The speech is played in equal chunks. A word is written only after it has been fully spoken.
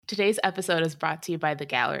Today's episode is brought to you by The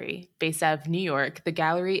Gallery. Based out of New York, The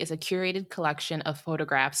Gallery is a curated collection of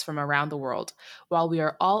photographs from around the world. While we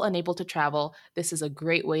are all unable to travel, this is a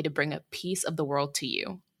great way to bring a piece of the world to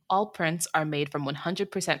you. All prints are made from 100%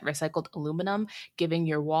 recycled aluminum, giving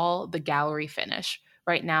your wall the gallery finish.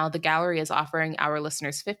 Right now, The Gallery is offering our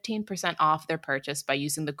listeners 15% off their purchase by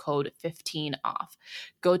using the code 15OFF.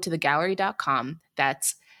 Go to thegallery.com.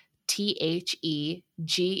 That's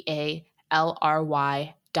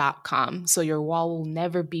TheGallery.com, so your wall will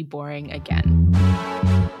never be boring again.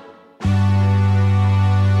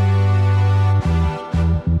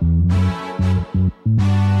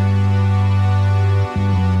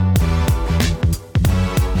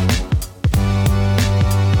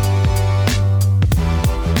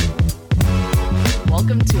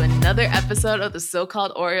 Welcome to another episode of the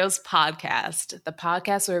So-Called Oreos podcast, the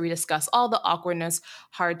podcast where we discuss all the awkwardness,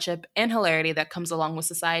 hardship, and hilarity that comes along with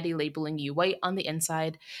society labeling you white on the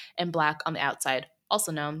inside and black on the outside,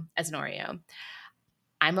 also known as an Oreo.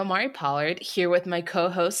 I'm Amari Pollard, here with my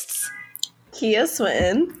co-hosts, Kia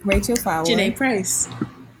Swinton, Rachel Fowler, Janae Price.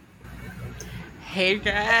 Hey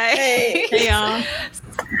guys. Hey y'all.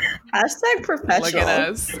 Hashtag professional. Look at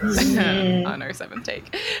us on our seventh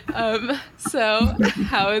take. So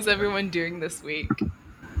how is everyone doing this week?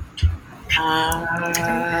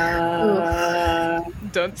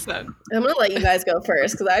 Don't sound. I'm gonna let you guys go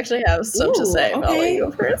first because I actually have stuff to say. Okay. I'll let you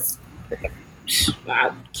go first.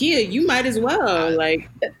 Kia, you might as well.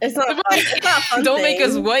 It's not fun. It's not fun. Don't make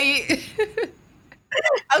us white.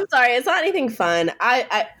 I'm sorry. It's not anything fun.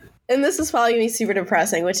 I and this is probably gonna be super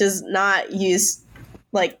depressing, which is not used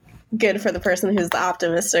good for the person who's the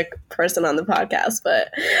optimistic person on the podcast. But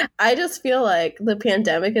I just feel like the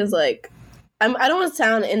pandemic is I don't want to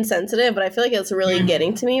sound insensitive, but I feel like it's really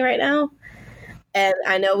getting to me right now. And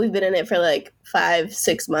I know we've been in it for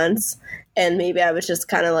 5-6 months, and maybe I was just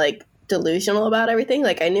kind of delusional about everything.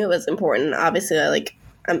 I knew it was important. Obviously, I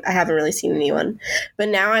haven't really seen anyone, but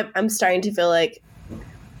now I'm starting to feel like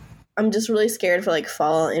I'm just really scared for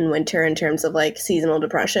fall and winter in terms of seasonal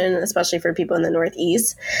depression, especially for people in the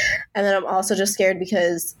Northeast. And then I'm also just scared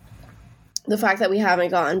because the fact that we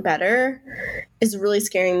haven't gotten better is really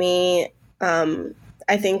scaring me.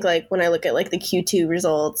 I think when I look at the Q2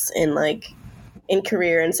 results in in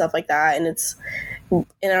career and stuff like that, and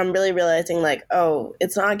I'm really realizing oh,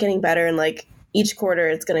 it's not getting better, and each quarter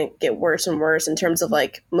it's going to get worse and worse in terms of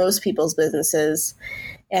most people's businesses,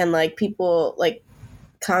 and people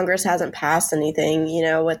Congress hasn't passed anything,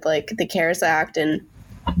 with the CARES Act and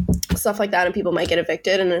stuff like that, and people might get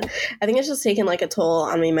evicted. And I think it's just taken a toll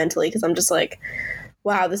on me mentally because I'm just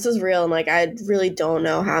wow, this is real. And I really don't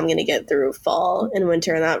know how I'm going to get through fall and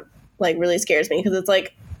winter. And that really scares me because it's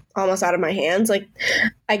almost out of my hands. I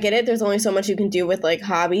get it. There's only so much you can do with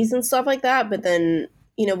hobbies and stuff like that. But then,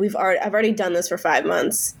 I've already done this for 5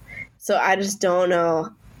 months. So I just don't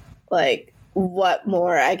know what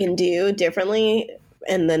more I can do differently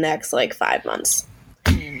in the next 5 months.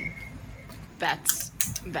 That's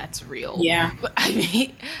real. Yeah. I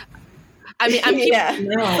mean, I'm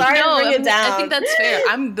Sorry to bring it down. I think that's fair.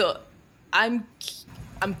 I'm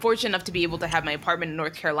fortunate enough to be able to have my apartment in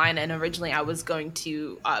North Carolina, and originally I was going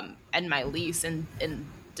to end my lease in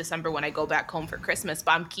December when I go back home for Christmas,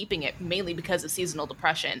 but I'm keeping it mainly because of seasonal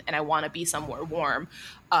depression, and I want to be somewhere warm.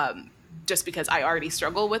 Just because I already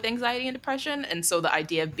struggle with anxiety and depression. And so the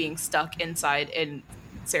idea of being stuck inside in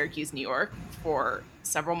Syracuse, New York for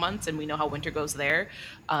several months, and we know how winter goes there.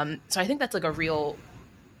 So I think that's a real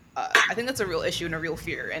issue and a real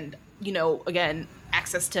fear. And, again,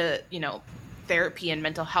 access to, therapy and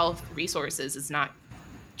mental health resources is not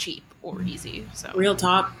cheap or easy. So real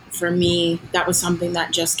talk for me, that was something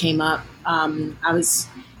that just came up. I was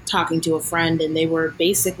talking to a friend and they were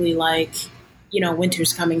basically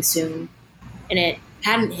winter's coming soon. And it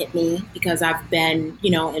hadn't hit me because I've been,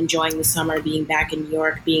 enjoying the summer, being back in New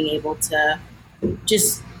York, being able to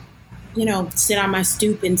just, sit on my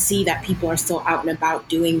stoop and see that people are still out and about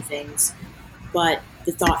doing things. But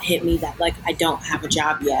the thought hit me that I don't have a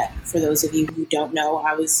job yet. For those of you who don't know,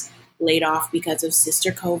 I was laid off because of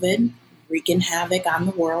Sister COVID, wreaking havoc on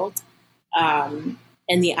the world. And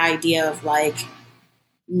the idea of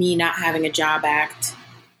me not having a job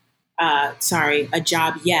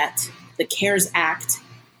yet, the CARES Act,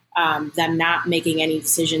 them not making any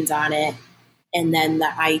decisions on it. And then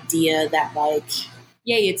the idea that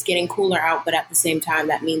yay, it's getting cooler out, but at the same time,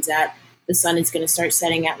 that means that the sun is going to start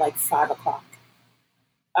setting at 5 o'clock.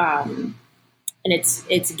 And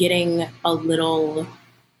it's getting a little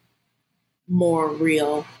more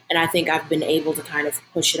real. And I think I've been able to kind of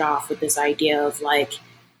push it off with this idea of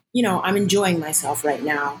I'm enjoying myself right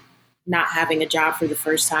now. not having a job for the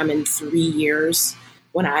first time in 3 years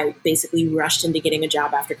when I basically rushed into getting a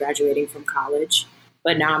job after graduating from college.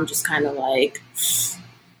 But now I'm just kind of like,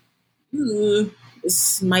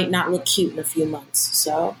 this might not look cute in a few months.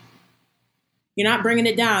 So you're not bringing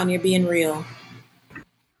it down. You're being real.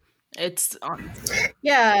 It's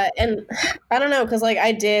Yeah, and I don't know, because like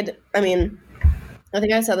I think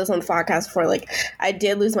I said this on the podcast before, like I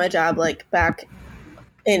did lose my job like back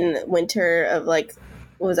in winter of like,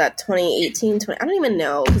 what was that, 2018, I don't even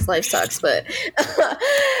know because life sucks, but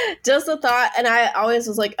just the thought, and I always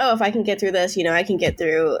was like, oh, if I can get through this, I can get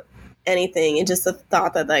through anything, and just the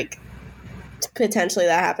thought that like potentially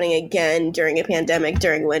that happening again during a pandemic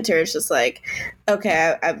during winter, it's just like,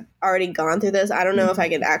 okay, I've already gone through this, I don't know if I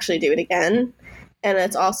could actually do it again. And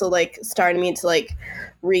it's also like starting me to like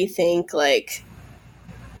rethink, like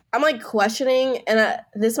I'm like questioning, and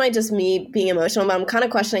this might just me being emotional, but I'm kind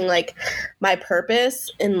of questioning like my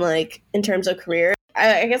purpose in terms of career.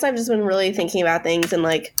 I guess I've just been really thinking about things and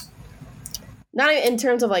like not in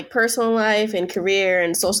terms of like personal life and career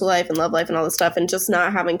and social life and love life and all this stuff, and just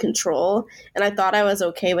not having control. And I thought I was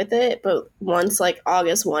okay with it, but once like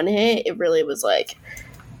August 1 hit, it really was like,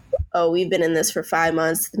 oh, we've been in this for 5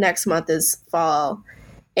 months. The next month is fall.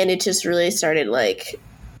 And it just really started like,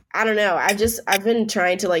 I don't know. I've been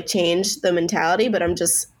trying to like change the mentality, but I'm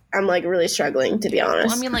like really struggling, to be honest.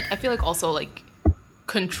 Well, I mean, like, I feel like also like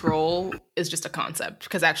control is just a concept,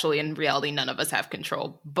 because actually in reality, none of us have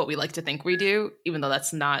control, but we like to think we do, even though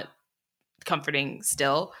that's not comforting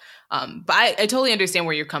still. But I totally understand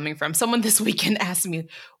where you're coming from. Someone this weekend asked me,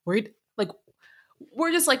 we're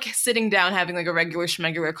just like sitting down having like a regular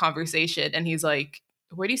schmegular conversation, and he's like,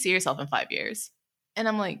 where do you see yourself in 5 years? And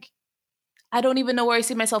I'm like, I don't even know where I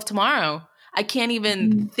see myself tomorrow. I can't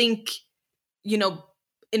even think,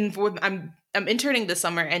 I'm interning this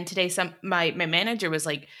summer, and today my manager was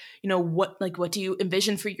like, what do you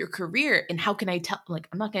envision for your career, and how can I tell? Like,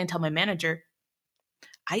 I'm not going to tell my manager.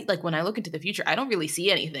 When I look into the future, I don't really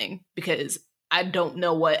see anything, because I don't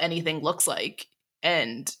know what anything looks like,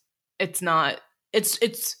 and it's not.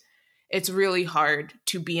 It's really hard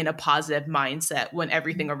to be in a positive mindset when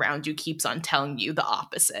everything around you keeps on telling you the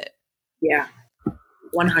opposite. Yeah,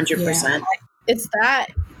 100%. It's that.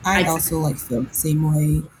 I also like feel the same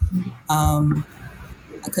way,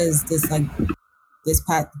 because this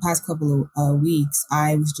past couple of weeks,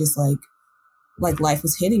 I was just like life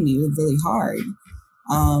was hitting me really hard,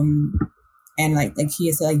 and like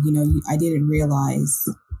he said, I didn't realize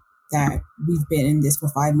that we've been in this for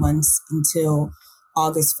 5 months until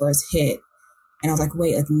August 1st hit, and I was like,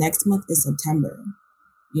 wait, like next month is September.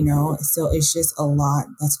 So it's just a lot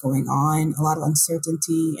that's going on, a lot of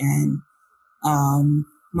uncertainty. And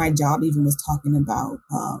my job even was talking about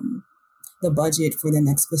the budget for the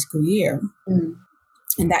next fiscal year. Mm.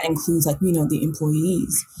 And that includes the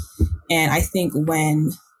employees. And I think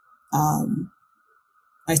when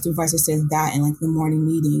my supervisor said that in the morning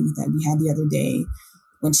meeting that we had the other day,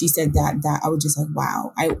 when she said that I was just like,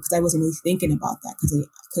 wow, because I wasn't really thinking about that because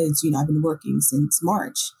I've been working since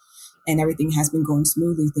March. And everything has been going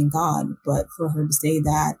smoothly, thank God. But for her to say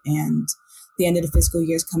that, and the end of the fiscal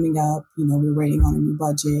year is coming up, we're waiting on a new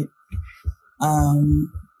budget.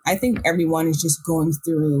 I think everyone is just going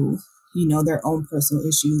through, their own personal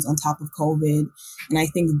issues on top of COVID. And I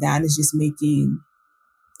think that is just making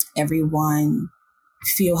everyone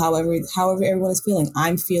feel however everyone is feeling.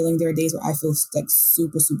 I'm feeling, there are days where I feel like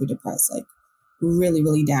super, super depressed, like really,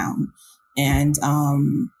 really down. And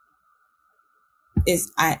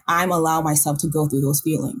I'm allowing myself to go through those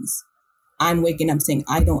feelings. I'm waking up saying,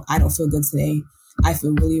 I don't feel good today. I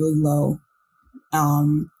feel really, really low.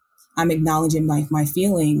 I'm acknowledging my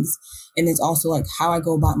feelings. And it's also how I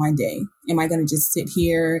go about my day. Am I going to just sit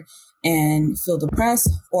here and feel depressed,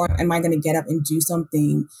 or am I going to get up and do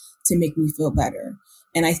something to make me feel better?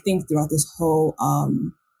 And I think throughout this whole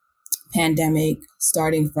pandemic,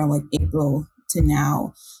 starting from April to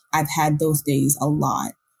now, I've had those days a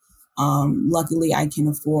lot. Luckily, I can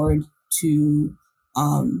afford to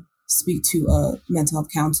speak to a mental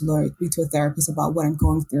health counselor, speak to a therapist about what I'm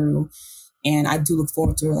going through. And I do look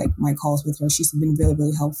forward to my calls with her. She's been really,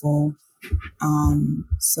 really helpful.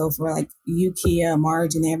 So for you, Kia,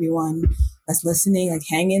 Marge, and everyone that's listening,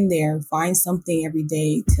 hang in there, find something every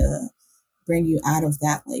day to bring you out of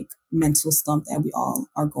that mental slump that we all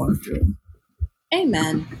are going through.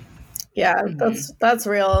 Amen. Yeah, that's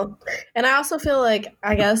real. And I also feel I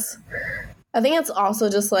think it's also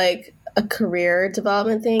just a career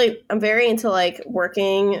development thing. I'm very into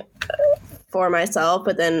working for myself,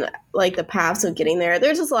 but then the paths of getting there,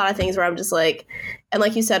 there's just a lot of things where I'm just and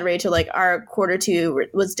like you said, Rachel, like our quarter two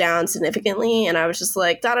was down significantly, and I was just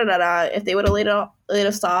like, da da da da. If they would have laid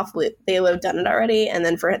us off, they would have done it already. And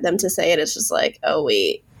then for them to say it, it's just like, oh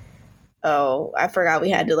wait, oh, I forgot we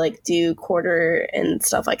had to like do quarter and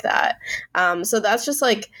stuff like that. So that's just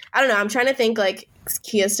like, I don't know. I'm trying to think like,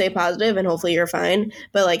 Kia, stay positive, and hopefully you're fine.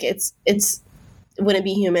 But like, it's wouldn't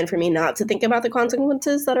be human for me not to think about the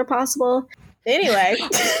consequences that are possible. Anyway,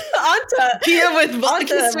 on to Kia with Black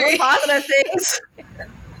more history. positive things.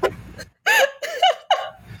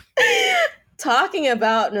 Talking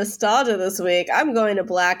about nostalgia this week, I'm going to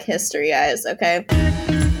Black history, guys. Okay.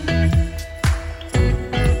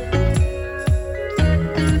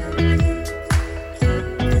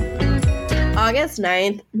 August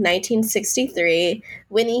 9th, 1963,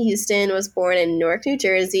 Whitney Houston was born in Newark, New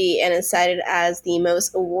Jersey, and is cited as the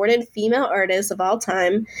most awarded female artist of all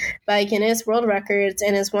time by Guinness World Records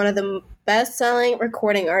and is one of the best-selling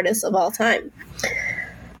recording artists of all time.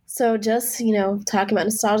 So just, talking about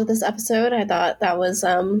nostalgia this episode, I thought that was,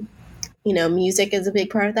 music is a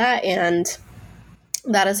big part of that, and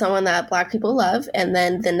that is someone that Black people love. And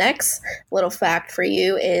then the next little fact for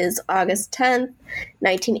you is August 10th,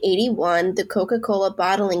 1981, the Coca-Cola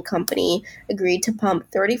Bottling Company agreed to pump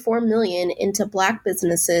 $34 million into Black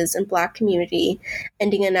businesses and Black community,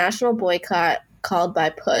 ending a national boycott called by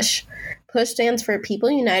PUSH. PUSH stands for People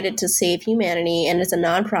United to Save Humanity and is a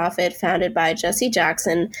nonprofit founded by Jesse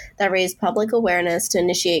Jackson that raised public awareness to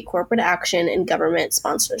initiate corporate action and government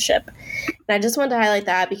sponsorship. And I just wanted to highlight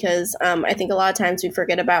that because I think a lot of times we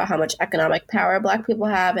forget about how much economic power Black people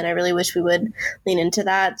have, and I really wish we would lean into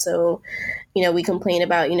that. So, we complain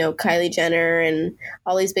about, Kylie Jenner and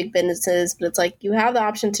all these big businesses, but it's like you have the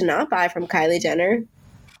option to not buy from Kylie Jenner.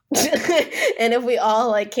 And if we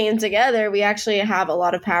all came together, we actually have a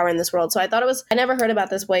lot of power in this world. So I never heard about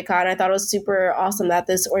this boycott. I thought it was super awesome that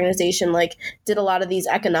this organization did a lot of these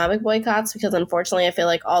economic boycotts, because unfortunately I feel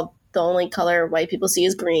like the only color white people see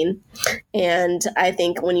is green. And I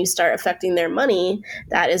think when you start affecting their money,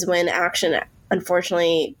 that is when action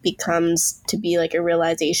unfortunately becomes to be a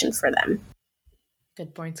realization for them.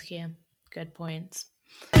 Good points, Kia. Good points.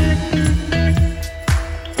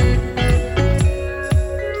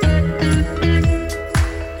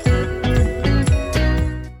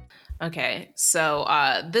 Okay, so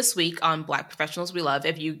this week on Black Professionals We Love,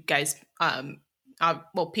 if you guys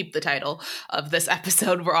peep the title of this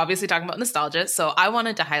episode, we're obviously talking about nostalgia. So I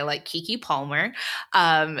wanted to highlight Keke Palmer.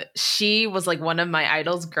 She was one of my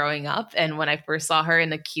idols growing up. And when I first saw her in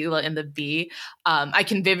Akeelah and the Bee, I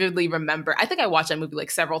can vividly remember, I think I watched that movie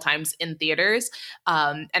several times in theaters.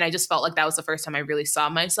 And I just felt like that was the first time I really saw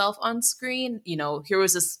myself on screen. Here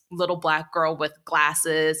was this little Black girl with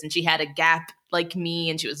glasses, and she had a gap like me,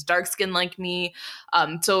 and she was dark skinned like me.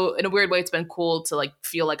 So in a weird way, it's been cool to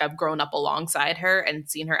feel like I've grown up alongside her and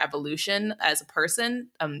seen her evolution as a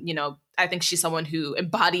person. I think she's someone who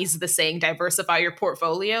embodies the saying, diversify your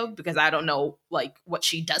portfolio, because I don't know what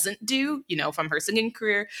she doesn't do, from her singing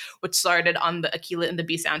career, which started on the Akeelah and the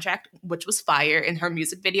Bee soundtrack, which was fire. In her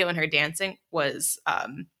music video and her dancing was,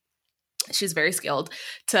 she's very skilled,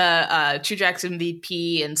 to True Jackson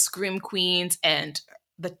MVP and Scream Queens and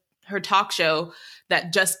her talk show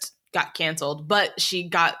that just got canceled, but she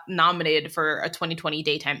got nominated for a 2020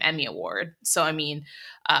 Daytime Emmy Award. So,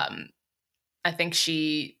 I think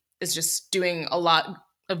she is just doing a lot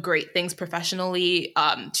of great things professionally.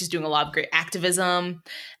 She's doing a lot of great activism,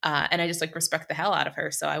 and I just respect the hell out of her.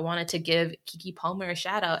 So I wanted to give Keke Palmer a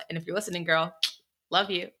shout out. And if you're listening, girl, love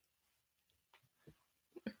you.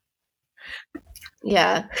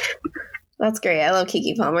 Yeah, that's great. I love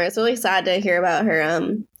Keke Palmer. It's really sad to hear about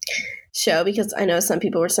her show, because I know some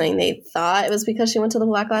people were saying they thought it was because she went to the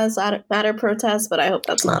Black Lives Matter protest, but I hope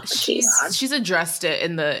that's not the case. She's addressed it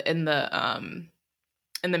in the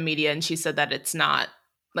media, and she said that it's not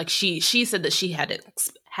she said that she had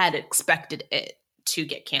expected it to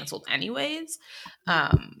get canceled anyways,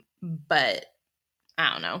 but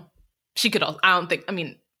I don't know. She could also, I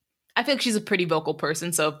feel like she's a pretty vocal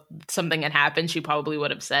person, so if something had happened, she probably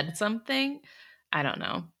would have said something. I don't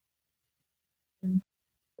know.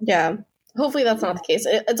 Yeah, hopefully that's not the case.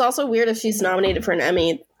 It's also weird if she's nominated for an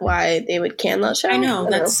Emmy, why they would can that show. I know,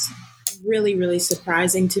 that's really, really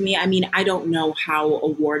surprising to me. I don't know how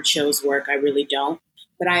award shows work. I really don't.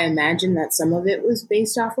 But I imagine that some of it was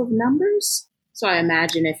based off of numbers. So I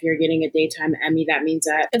imagine if you're getting a Daytime Emmy, that means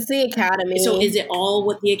that... It's the Academy. So is it all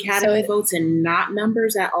what the Academy votes and not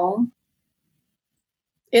numbers at all?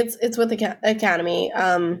 It's with the Academy.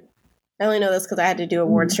 I only know this because I had to do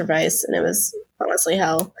awards for Vice, and it was honestly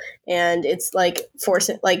hell. And it's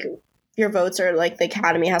your votes are like the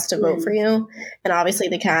Academy has to vote for you, and obviously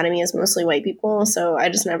the Academy is mostly white people, so I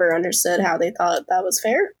just never understood how they thought that was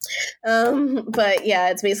fair. But yeah,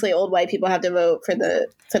 it's basically old white people have to vote for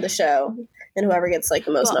the show, and whoever gets like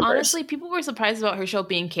the most numbers. Honestly, people were surprised about her show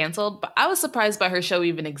being canceled, but I was surprised by her show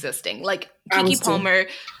even existing. Like Keke Palmer,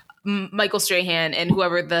 Michael Strahan, and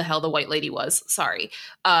whoever the hell the white lady was. Sorry,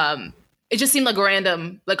 it just seemed like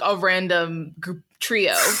a random group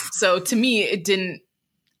trio. So to me,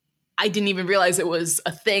 I didn't even realize it was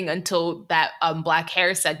a thing until that black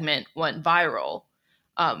hair segment went viral.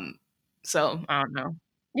 So I don't know.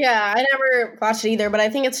 Yeah, I never watched it either, but I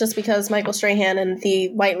think it's just because Michael Strahan and the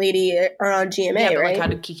white lady are on GMA, yeah, but right? like, how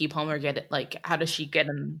did Keke Palmer get it? Like, how does she get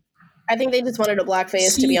him? I think they just wanted a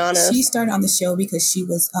blackface, to be honest. She started on the show because she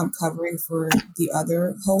was covering for the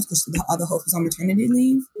other host, because the other host was on maternity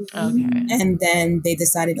leave. Okay. And then they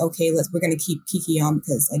decided, okay, we're going to keep Keke on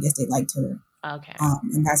because I guess they liked her. Okay.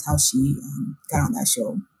 And that's how she got on that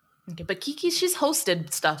show. Okay, but Keke, she's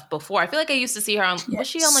hosted stuff before. I feel like I used to see her on. Was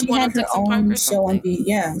she on like she had her 106 & Park own or show on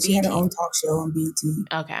something? she had her own talk show on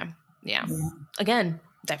BET. Okay, yeah. Again,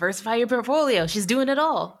 diversify your portfolio. She's doing it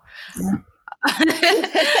all.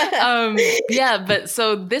 Yeah. But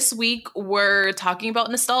so this week we're talking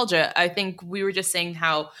about nostalgia. I think we were just saying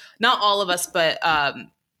how not all of us, but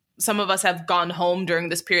some of us have gone home during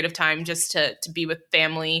this period of time just to be with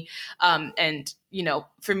family. And, you know,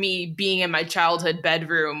 for me, being in my childhood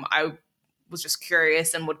bedroom, I was just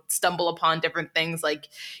curious and would stumble upon different things like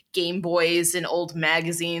Game Boys and old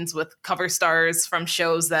magazines with cover stars from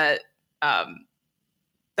shows that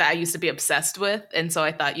I used to be obsessed with. And so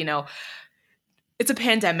I thought, you know, it's a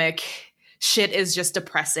pandemic. Shit is just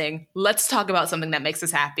depressing. Let's talk about something that makes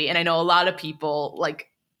us happy. And I know a lot of people like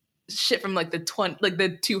shit from like the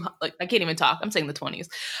I can't even talk. I'm saying the 20s,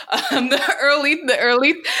 the early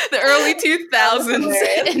 2000s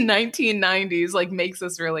and 1990s like makes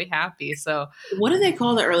us really happy. So what do they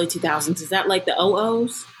call the early 2000s? Is that like the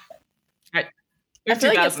OOs? I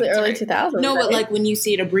feel like it's the early 2000s. No, but like when you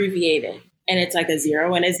see it abbreviated and it's like a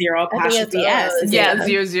 0 and a 0 apostrophe S. Yeah,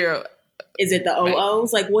 00. Is it the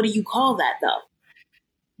OOs? Like, what do you call that though?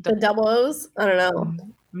 The double O's? I don't know.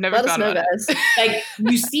 Never Let us know, guys. Like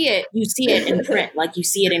you see it in print, like you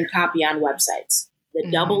see it in copy on websites. The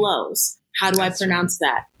double O's. How do I pronounce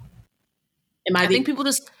that? I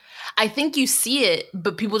think you see it,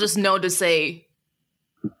 but people just know to say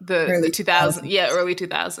the 2000s. Yeah, early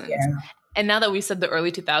 2000s. Yeah. And now that we said the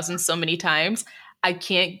early 2000s so many times, I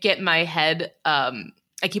can't get my head.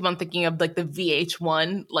 I keep on thinking of like the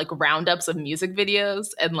VH1 like roundups of music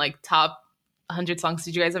videos and like top 100 songs.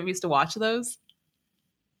 Did you guys ever used to watch those?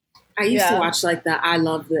 I used to watch like I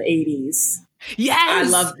love the 80s. Yes, I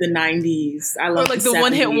love the 90s. I love like the 70s.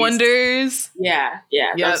 one-hit wonders. Yeah.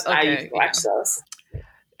 Okay, I used to watch those.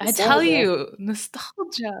 I tell you,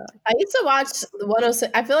 nostalgia. I used to watch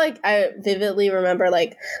 106. I feel like I vividly remember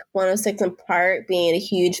like 106 & Park being a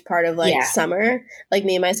huge part of like summer. Like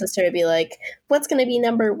me and my sister would be like, what's going to be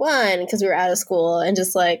number one? Because we were out of school and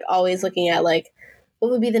just like always looking at like, what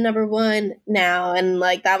would be the number one now? And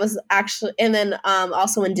like that was actually, and then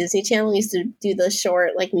also when Disney Channel used to do the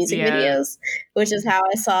short like music videos, which is how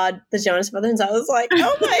I saw the Jonas Brothers. I was like,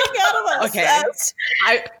 oh my God, I'm obsessed.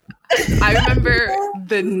 I remember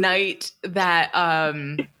the night that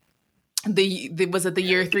the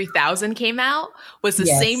year 3000 came out was the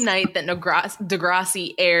same night that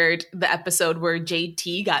Degrassi aired the episode where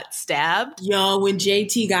JT got stabbed. Yo, when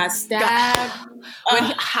JT got stabbed.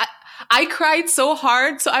 I cried so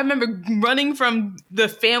hard. So I remember running from the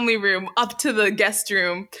family room up to the guest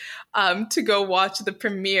room to go watch the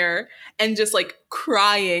premiere and just like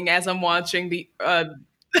crying as I'm watching the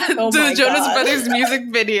the Jonas Brothers music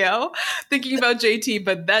video, thinking about JT,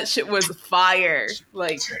 but that shit was fire.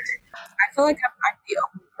 Like, I feel like I'm the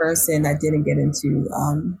only person that didn't get into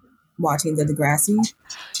watching the Degrassi.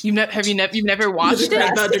 You've never watched The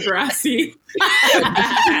Degrassi.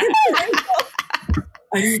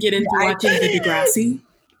 I didn't get into watching the Degrassi.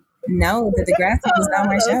 No, the Degrassi was not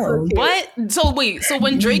my show. What? So wait, so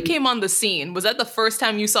when Drake came on the scene, was that the first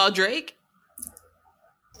time you saw Drake?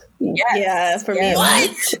 Yes. Yeah, for me.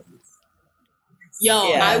 What?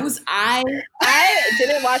 Yo, I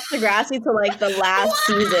didn't watch Degrassi till like the last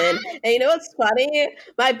season. And you know what's funny?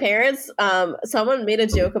 My parents, someone made a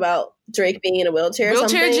joke about Drake being in a wheelchair or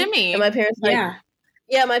something. Wheelchair Jimmy. And my parents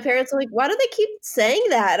my parents were like, why do they keep saying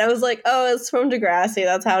that? And I was like, oh, it's from Degrassi.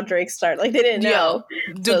 That's how Drake started. Like, they didn't know.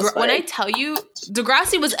 When I tell you,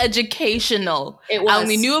 Degrassi was educational. It was. I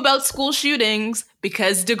only knew about school shootings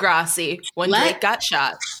because Degrassi, when Drake got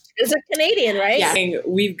shot. It's a Canadian, right? Yeah.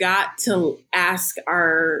 We've got to ask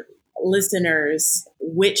our listeners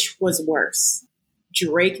which was worse,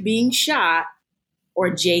 Drake being shot or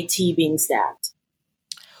JT being stabbed.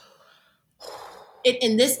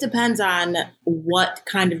 And this depends on what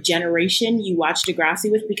kind of generation you watch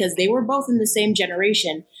Degrassi with, because they were both in the same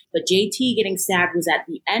generation, but JT getting stabbed was at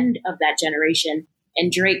the end of that generation,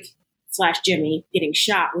 and Drake / Jimmy getting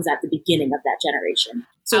shot was at the beginning of that generation.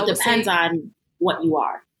 So it depends on what you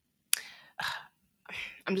are.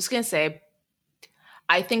 I'm just going to say,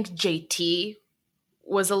 I think JT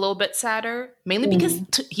was a little bit sadder, mainly because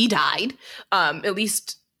he died. At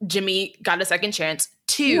least Jimmy got a second chance.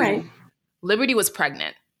 2, right. Liberty was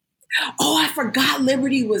pregnant. Oh, I forgot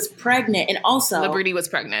Liberty was pregnant. And also, Liberty was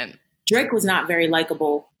pregnant. Drake was not very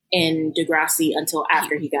likable in Degrassi until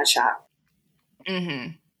after he got shot.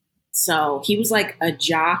 Mm-hmm. So he was like a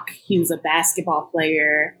jock. He was a basketball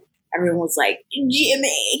player. Everyone was like,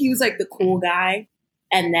 Jimmy. He was like the cool guy.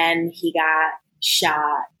 And then he got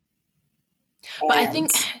shot. But I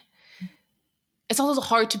think it's also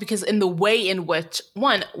hard to, because in the way in which,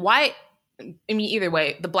 either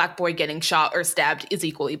way, the black boy getting shot or stabbed is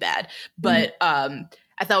equally bad. But I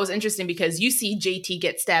thought it was interesting because you see JT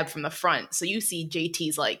get stabbed from the front. So you see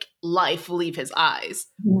JT's like life leave his eyes.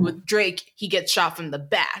 With Drake, he gets shot from the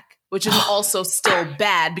back, which is also still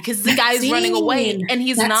bad because the guy's running away and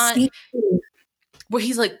he's not where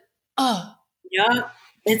he's like, oh. Yeah.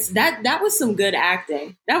 It's that was some good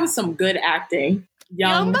acting. That was some good acting.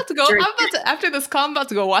 I'm about to go. After this call, I'm about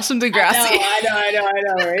to go watch some Degrassi. I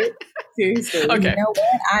know, right? Seriously. Okay. You know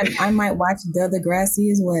what? I might watch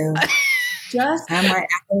Degrassi as well. I might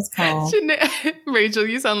after this call. Rachel,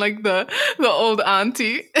 you sound like the old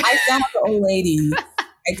auntie. I sound like the old lady.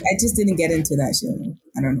 I just didn't get into that show.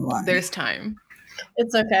 I don't know why. There's time.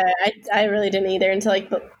 It's okay. I really didn't either until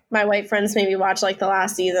like my white friends made me watch like the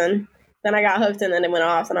last season. Then I got hooked and then it went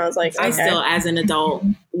off and I was like, okay. I still, as an adult,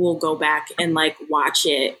 will go back and like watch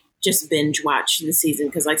it, just binge watch the season.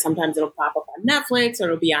 Because like sometimes it'll pop up on Netflix or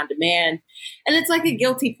it'll be on demand. And it's like a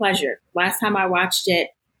guilty pleasure. Last time I watched it,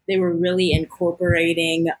 they were really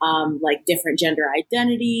incorporating like different gender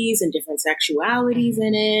identities and different sexualities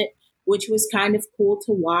in it, which was kind of cool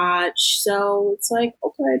to watch. So it's like,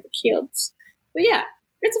 okay, the kids. But yeah,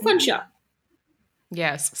 it's a fun show.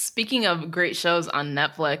 Yes. Speaking of great shows on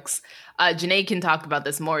Netflix, Janae can talk about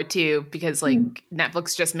this more too, because like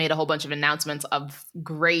Netflix just made a whole bunch of announcements of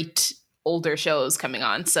great older shows coming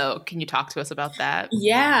on. So can you talk to us about that?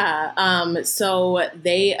 Yeah. So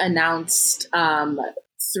they announced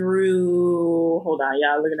through, hold on,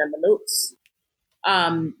 y'all, looking at my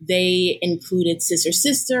notes. They included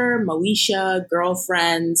Sister, Moesha,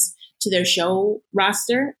 Girlfriends to their show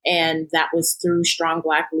roster. And that was through Strong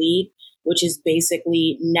Black Lead, which is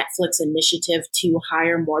basically Netflix initiative to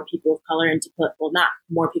hire more people of color and to put, well, not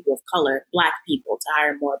more people of color, Black people, to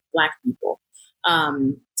hire more Black people,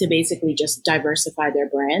 to basically just diversify their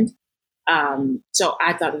brand. So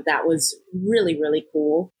I thought that was really, really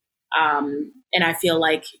cool. And I feel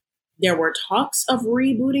like there were talks of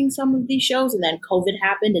rebooting some of these shows and then COVID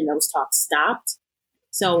happened and those talks stopped.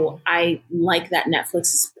 So I like that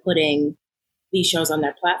Netflix is putting these shows on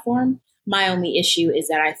their platform. My only issue is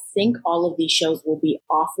that I think all of these shows will be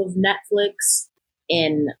off of Netflix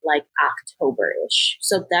in like October-ish.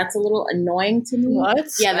 So that's a little annoying to me.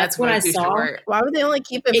 What? Yeah, that's what I saw. Short. Why would they only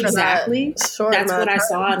keep it exactly? For that short that's what I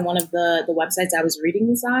saw on one of the websites I was reading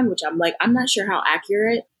this on, which I'm like, I'm not sure how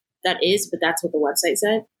accurate that is, but that's what the website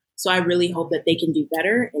said. So I really hope that they can do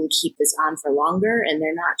better and keep this on for longer. And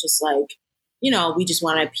they're not just like, we just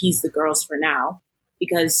want to appease the girls for now,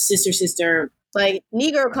 because Sister, like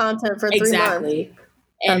Negro content for 3 months. Exactly.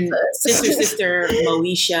 And Sister,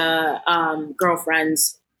 Moesha,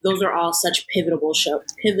 Girlfriends, those are all such pivotal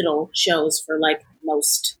shows for like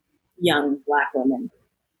most young Black women.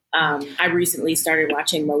 I recently started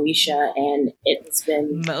watching Moesha and it's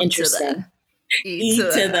been interesting. Hey.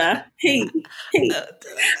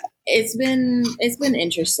 It's been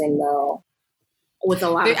interesting though, with a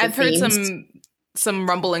lot of I've heard some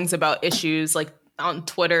rumblings about issues like on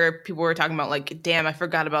Twitter. People were talking about like, damn, I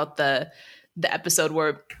forgot about the episode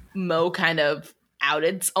where Mo kind of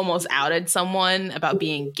almost outed someone about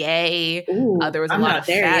being gay. Ooh, there was a lot of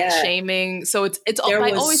fat shaming. So it's there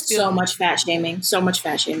I was always feel so much fat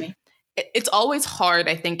shaming. It's always hard,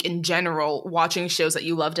 I think, in general, watching shows that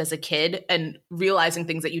you loved as a kid and realizing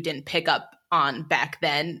things that you didn't pick up on back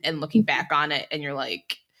then and looking back on it and you're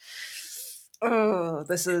like, oh,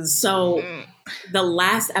 this is... So the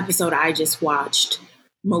last episode I just watched,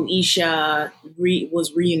 Moesha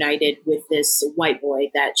was reunited with this white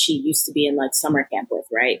boy that she used to be in like summer camp with,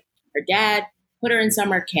 right? Her dad put her in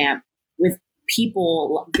summer camp with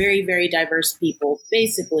people, very, very diverse people,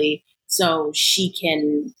 basically, so she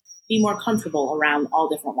can be more comfortable around all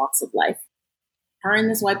different walks of life. Her and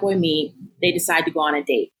this white boy meet. They decide to go on a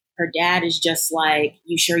date. Her dad is just like,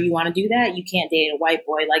 you sure you want to do that? You can't date a white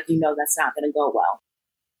boy. Like, you know, that's not going to go well.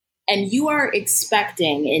 And you are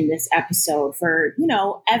expecting in this episode for, you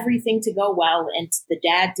know, everything to go well and the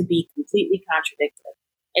dad to be completely contradictory.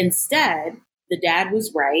 Instead, the dad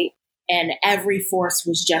was right. And every force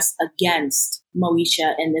was just against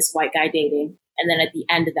Moesha and this white guy dating. And then at the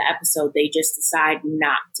end of the episode, they just decide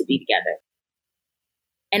not to be together.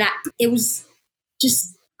 And it was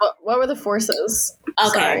just... What were the forces?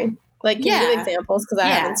 Okay. Sorry. Like, can you give examples? Because I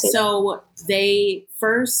haven't seen So they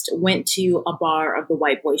first went to a bar of the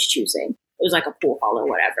white boys' choosing. It was like a pool hall or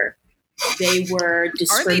whatever. They were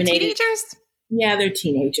discriminated. Are they teenagers? Yeah, they're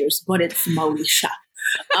teenagers, but it's Moesha.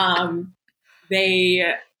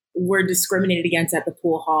 They were discriminated against at the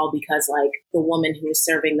pool hall because, like, the woman who was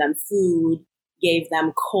serving them food gave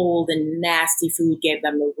them cold and nasty food, gave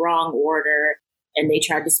them the wrong order, and they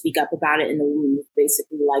tried to speak up about it, and the woman was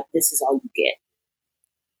basically like, this is all you get.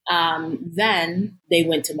 Then they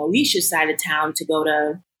went to Moesha's side of town to go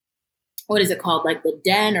to, what is it called? Like the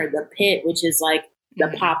Den or the Pit, which is like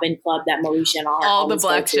the pop-in club that Moesha and all the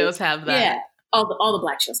black shows have that. Yeah, all the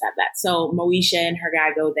black shows have that. So Moesha and her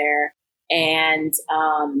guy go there, and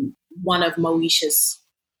one of Moesha's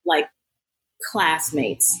like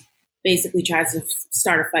classmates basically tries to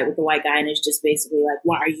start a fight with the white guy, and is just basically like,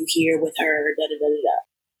 why are you here with her? Da, da, da,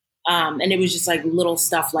 da, da. And it was just like little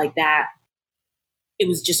stuff like that. It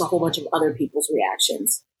was just a whole bunch of other people's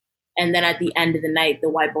reactions. And then at the end of the night, the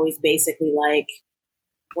white boy's basically like,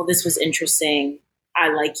 well, this was interesting.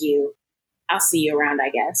 I like you. I'll see you around, I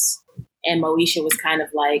guess. And Moesha was kind of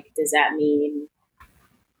like, does that mean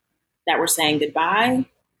that we're saying goodbye?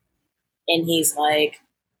 And he's like,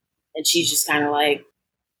 and she's just kind of like,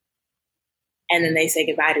 and then they say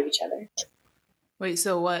goodbye to each other. Wait,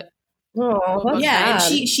 so what? Oh, yeah,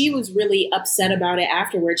 and she was really upset about it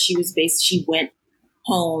afterwards. She went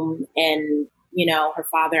home, and you know, her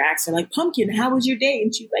father asked her like, Pumpkin, how was your day?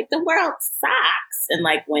 And she's like, the world sucks, and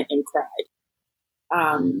like went and cried.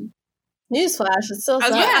 Newsflash, it still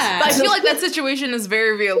sucks. Yeah. But I feel like that situation is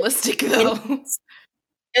very realistic, though.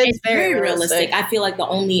 It's very realistic. I feel like the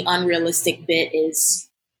only unrealistic bit is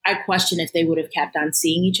I question if they would have kept on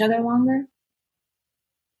seeing each other longer.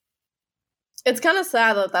 It's kind of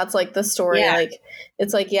sad that that's like the story. Yeah. Like,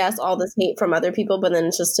 it's like, yes, all this hate from other people, but then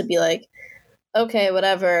it's just to be like, okay,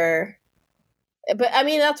 whatever. But I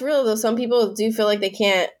mean, that's real though. Some people do feel like they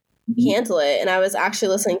can't handle it. And I was actually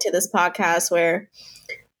listening to this podcast where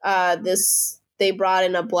they brought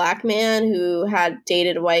in a black man who had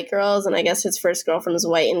dated white girls, and I guess his first girlfriend was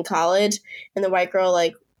white in college, and the white girl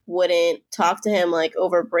like wouldn't talk to him like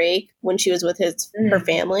over break when she was with her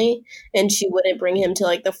family, and she wouldn't bring him to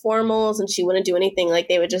like the formals, and she wouldn't do anything. Like,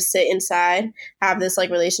 they would just sit inside, have this like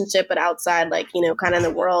relationship, but outside, like, you know, kind of in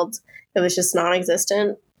the world, it was just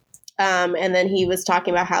non-existent. And then he was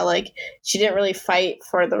talking about how like she didn't really fight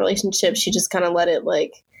for the relationship. She just kind of let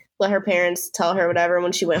her parents tell her whatever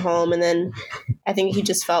when she went home. And then I think he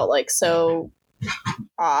just felt like so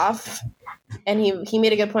off. And he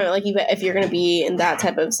made a good point, like, if you're going to be in that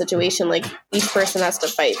type of situation, like, each person has to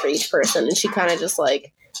fight for each person. And she kind of just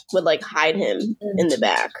like would like hide him in the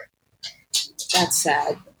back. That's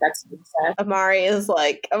sad. That's sad. Amari's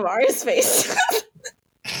face.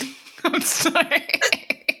 I'm sorry.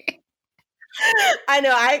 I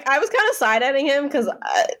know. I was kind of side-eyeing him because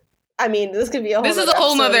I mean, this could be a whole. This is a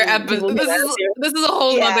whole nother episode. This is a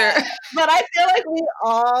whole nother. But I feel like we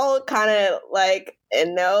all kind of like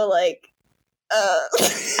know, like,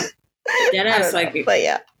 that's like, but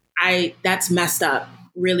yeah, that's messed up.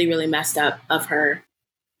 Really, really messed up of her.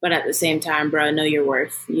 But at the same time, bro, know your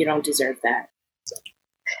worth. You don't deserve that.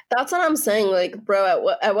 That's what I'm saying. Like,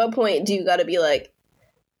 bro, at what point do you got to be like,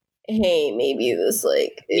 hey, maybe this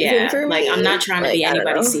like isn't for me? Like, I'm not trying to be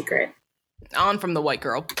anybody's secret. On from the white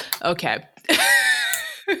girl. Okay.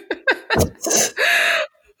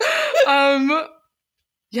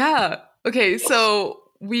 Yeah. Okay, so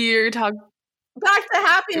we're talking back to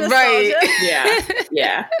happiness, right?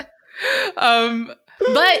 Yeah.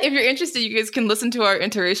 But if you're interested, you guys can listen to our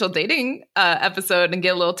interracial dating episode and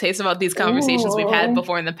get a little taste about these conversations we've had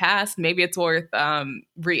before in the past. Maybe it's worth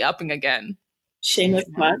re-upping again. Shameless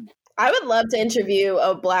plug. I would love to interview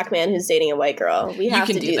a black man who's dating a white girl. We have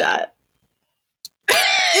to do that.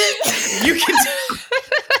 You can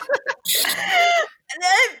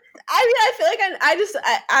I mean, I feel like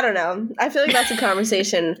I don't know. I feel like that's a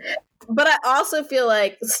conversation. But I also feel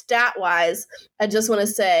like stat-wise, I just want to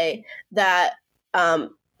say that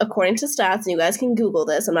according to stats, and you guys can Google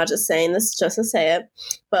this, I'm not just saying this just to say it,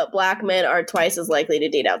 but black men are twice as likely to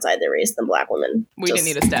date outside their race than black women. We didn't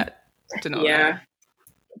need a stat to know that.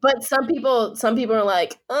 But some people are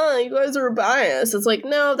like, oh, you guys are biased. It's like,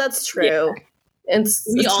 no, that's true. Yeah. We it's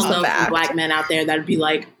all know some black men out there that'd be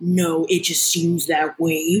like, no, it just seems that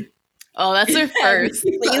way. Oh, that's their first.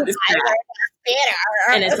 And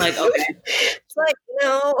it's like, okay. It's like,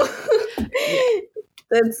 no.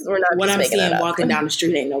 We're not what I'm making seeing that up. walking down the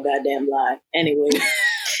street ain't no goddamn lie. Anyway.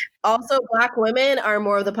 Also, black women are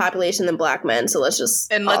more of the population than black men. So let's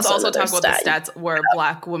also talk about the stats where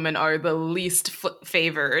black women are the least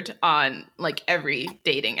favored on like every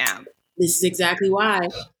dating app. This is exactly why.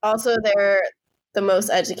 Also, they're the most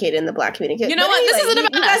educated in the black community. You know what? This isn't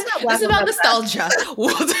about us. This is about nostalgia. We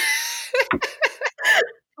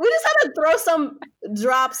just had to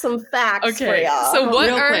drop some facts for y'all. So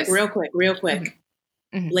what real quick.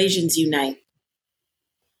 Mm-hmm. Blasians unite.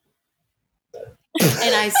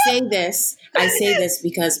 And I say this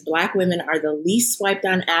because black women are the least swiped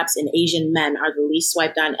on apps and Asian men are the least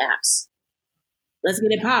swiped on apps. Let's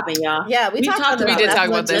get it popping, y'all. Yeah, we did talk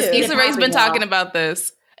about this. Issa Rae's been talking about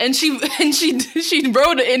this. And she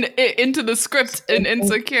wrote it into the script in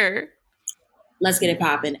Insecure. Let's get it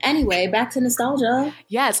popping. Anyway, back to nostalgia.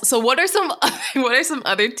 Yes. So what are some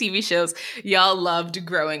other TV shows y'all loved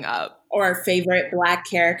growing up? Or favorite black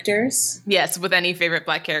characters? Yes, with any favorite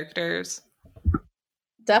black characters.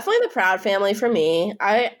 Definitely the Proud Family for me.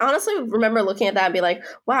 I honestly remember looking at that and be like,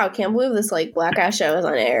 wow, I can't believe this like black ass show is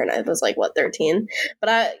on air. And I was like, 13?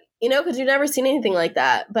 But because you've never seen anything like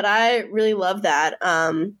that. But I really love that.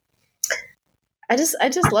 I just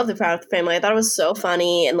love the Proud Family. I thought it was so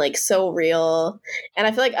funny and like so real. And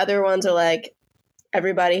I feel like other ones are like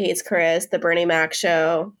Everybody Hates Chris, the Bernie Mac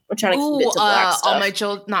Show. I'm trying to keep it to black stuff. Not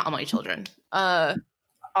All My Children. All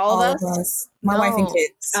of Us. My Wife and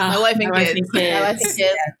Kids. My Wife and Kids.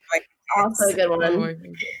 Yeah, also a good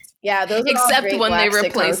one. Yeah, those. Except when they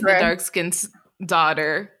replaced the dark skinned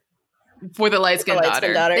daughter for the light skinned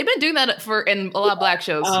daughter. They've been doing that in a lot of black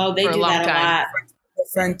shows. Oh, they for do a long that a time. lot. The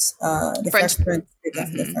Fresh Prince.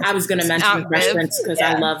 Mm-hmm. I was going to mention the Fresh Prince because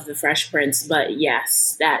I love the Fresh Prince, but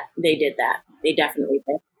yes, that they did that. They definitely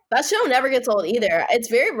did. That show never gets old either. It's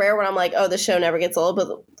very rare when I'm like, oh, the show never gets old, but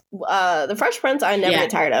the Fresh Prince I never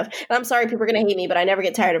get tired of. And I'm sorry, people are going to hate me, but I never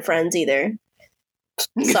get tired of Friends either.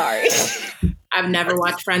 Sorry. I've never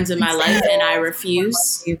watched Friends in my life, and I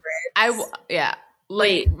refuse.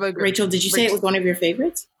 Wait, Rachel, did you say it was one of your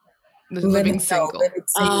favorites? Living Single.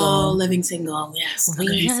 Oh, Living Single. Yes.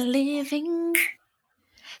 We are living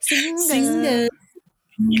single.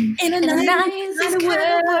 In a nice kind of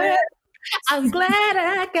world. I'm glad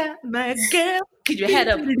I got my girl. Keep your head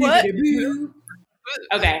up. What?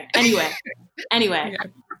 Okay. Anyway.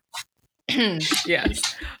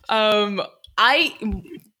 Yes. I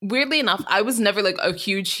weirdly enough, I was never like a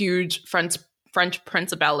huge French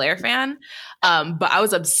Prince of Bel-Air fan. But I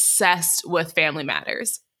was obsessed with Family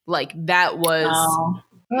Matters. Like that was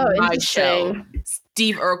my show.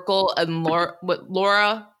 Steve Urkel and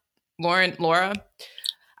Laura.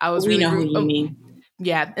 I was we know who you mean.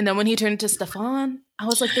 Yeah, and then when he turned to Stefan, I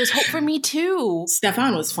was like, "There's hope for me too."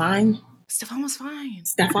 Stefan was fine.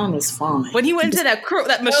 When he went into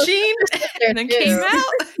that machine and then came out.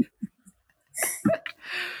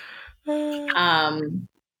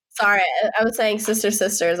 Sorry, I was saying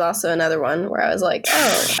Sister is also another one where I was like,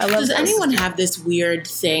 oh, I love Does this. anyone have this weird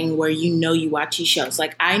thing where you watch these shows?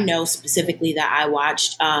 Like, I know specifically that I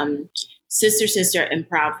watched Sister and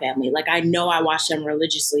Proud Family. Like, I know I watched them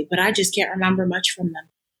religiously, but I just can't remember much from them.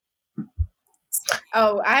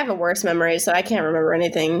 Oh, I have a worse memory, so I can't remember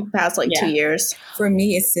anything past 2 years. For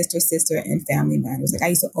me, it's Sister and Family Matters. Like, I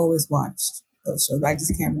used to always watch those shows, but I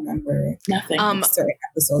just can't remember nothing. Certain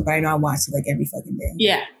episodes, but I know I watch it like every fucking day.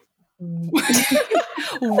 Yeah.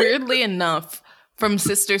 Weirdly enough, from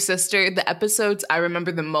Sister, the episodes I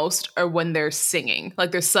remember the most are when they're singing. Like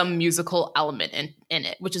there's some musical element in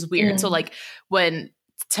it, which is weird. So like when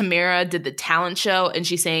Tamara did the talent show and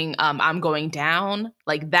she's saying, I'm going down,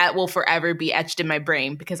 like that will forever be etched in my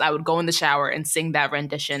brain because I would go in the shower and sing that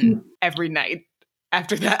rendition every night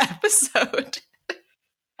after that episode.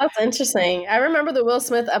 That's interesting. I remember the Will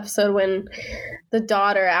Smith episode when the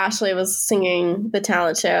daughter, Ashley, was singing the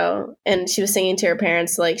talent show and she was singing to her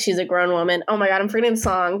parents like she's a grown woman. Oh my God, I'm forgetting the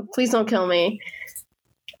song. Please don't kill me.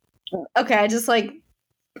 Okay, I just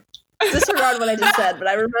disregard what I just said, but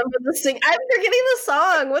I remember the sing. I'm forgetting the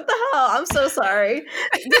song. What the hell? I'm so sorry.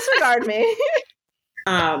 Disregard me.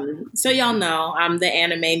 So y'all know I'm the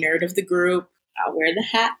anime nerd of the group. I'll wear the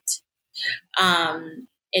hat.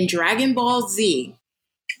 In Dragon Ball Z,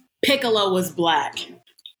 Piccolo was black.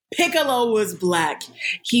 Piccolo was black.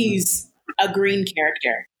 He's a green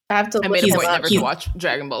character. I have to I look made a him point up. never to watch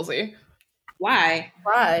Dragon Ball Z. Why?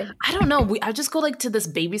 Why? I don't know. I just go like to this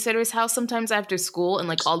babysitter's house sometimes after school, and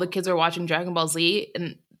like all the kids are watching Dragon Ball Z,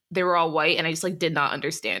 and they were all white, and I just like did not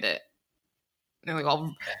understand it. They're like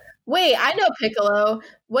all. Wait, I know Piccolo.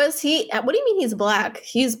 Was he? What do you mean he's black?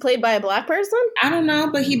 He's played by a black person? I don't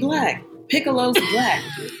know, but he black. Piccolo's black.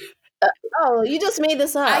 Oh, you just made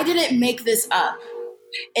this up. I didn't make this up.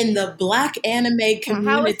 In the black anime How is he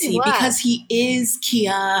community, black? because he is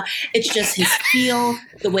Kia. It's just his feel,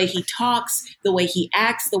 the way he talks, the way he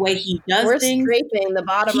acts, the way he does We're things. scraping the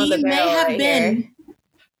bottom of He the may barrel have right been here.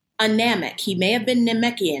 a Namek. He may have been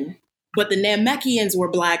Namekian, but the Namekians were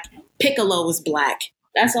black. Piccolo was black.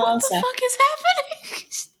 That's all I'll What the say. fuck is happening?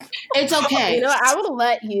 It's okay. You know, I would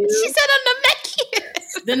let you. She said a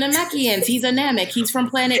Namekian. The Namekians. He's a Namek. He's from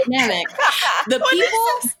planet Namek. The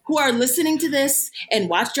people who are listening to this and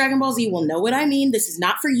watch Dragon Ball Z will know what I mean. This is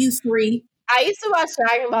not for you three. I used to watch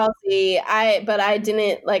Dragon Ball Z. But I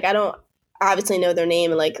didn't like. I don't obviously know their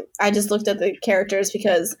name, and like I just looked at the characters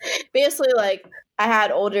because basically, like I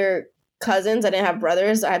had older cousins. I didn't have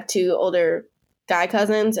brothers. I have two older guy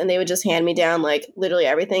cousins, and they would just hand me down like literally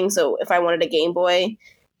everything. So if I wanted a Game Boy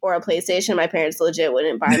or a PlayStation, my parents legit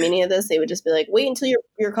wouldn't buy me any of this. They would just be like, wait until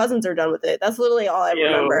your cousins are done with it. That's literally all I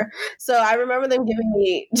remember. So I remember them giving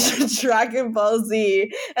me Dragon Ball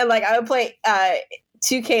Z, and like I would play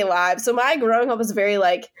 2K Live. So my growing up was very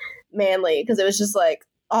like manly because it was just like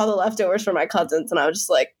all the leftovers from my cousins, and I was just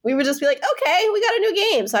like, we would just be like, okay, we got a new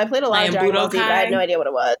game. So I played a lot of Dragon Ball Z, but I had no idea what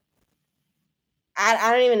it was.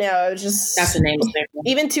 I don't even know. It was just That's the name of it.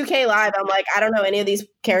 even 2K Live. I'm like, I don't know any of these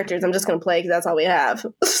characters. I'm just gonna play because that's all we have.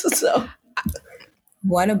 So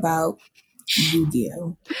What about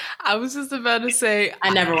Yu-Gi-Oh? I was just about to say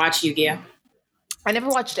I never watched Yu-Gi-Oh. I never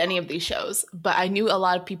watched any of these shows, but I knew a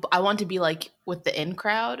lot of people. I wanted to be like with the in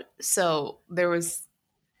crowd, so there was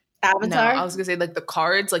Avatar. No, I was gonna say like the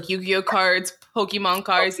cards, like Yu-Gi-Oh cards, Pokemon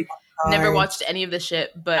cards. Never watched any of the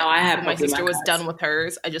shit, but No, I have when my Pokemon sister was cards. done with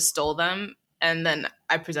hers, I just stole them and then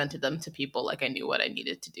I presented them to people like I knew what I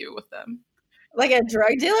needed to do with them. Like a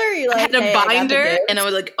drug dealer? You like I had a hey, I got the binder goods? and I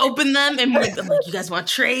would like open them and I'm like, you guys want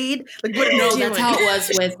to trade? Like, what are you No, doing? that's how it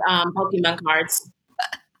was with Pokemon cards.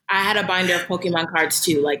 I had a binder of Pokemon cards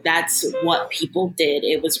too. Like that's what people did.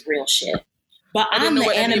 It was real shit. But I didn't on know the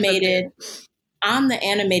what any of them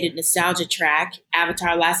animated nostalgia track,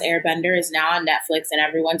 Avatar: Last Airbender is now on Netflix and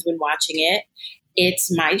everyone's been watching it.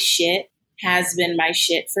 It's my shit. Has been my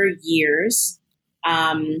shit for years.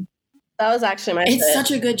 That was actually my It's shit.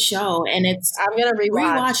 such a good show, and it's I'm gonna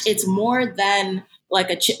rewatch. It's more than like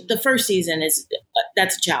the first season is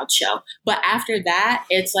that's a child show, but after that,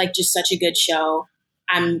 it's like just such a good show.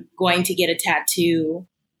 I'm going to get a tattoo,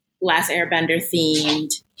 Last Airbender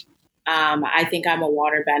themed. I think I'm a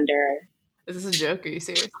waterbender. Is this a joke? Are you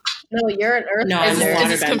serious? No, you're an earthbender. No, I'm a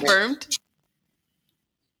Is this waterbender. confirmed?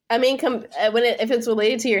 I mean, if it's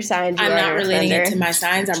related to your signs, you I'm are not an relating it earthbender. to my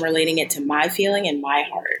signs. I'm relating it to my feeling and my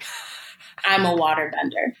heart. I'm a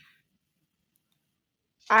waterbender.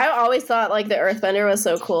 I always thought like the earthbender was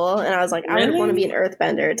so cool, and I was like, I would Really? want to be an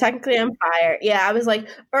earthbender. Technically, I'm fire. Yeah, I was like,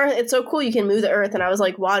 earth. It's so cool you can move the earth, and I was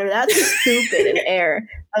like, water. That's stupid. And air.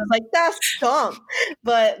 I was like, that's dumb.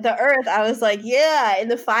 But the earth, I was like, yeah. In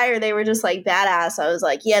the fire, they were just like badass. I was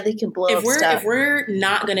like, yeah, they can blow up stuff. If we're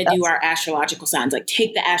not gonna do our astrological signs, like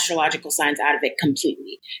take the astrological signs out of it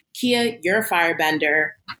completely. Kia, you're a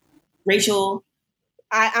firebender. Rachel,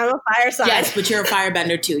 I'm a fire sign. yes, but you're a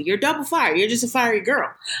firebender too. You're double fire. You're just a fiery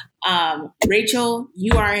girl. Rachel,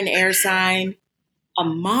 you are an air sign.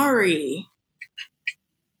 Amari.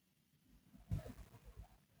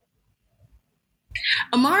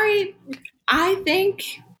 I think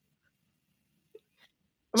She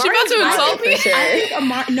about to Amari's insult fire me? for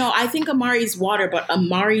sure. I think Amari's water, but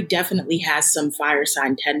Amari definitely has some fire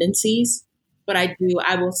sign tendencies. But I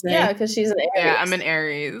will say, Yeah, because she's an Aries. Yeah, I'm an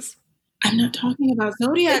Aries. I'm not talking about It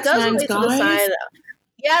zodiac does signs, relate to the guys. sign.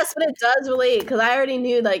 Yes, but it does relate because I already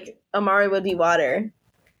knew like Amari would be water,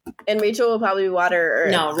 and Rachel will probably be water.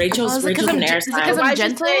 Or No, Rachel's Oh, is it 'cause an I'm air is it sign. 'cause I'm Why'd you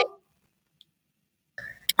gentle? say-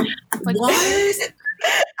 Like, What?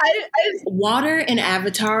 I Water and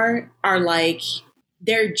Avatar are like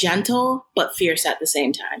they're gentle but fierce at the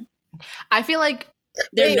same time. I feel like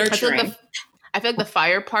They're Wait, nurturing. I feel like the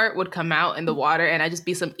fire part would come out in the water and I'd just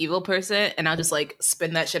be some evil person and I'll just like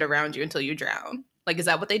spin that shit around you until you drown. Like, is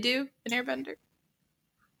that what they do in Airbender?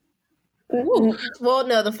 well,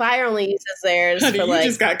 no, the fire only uses theirs for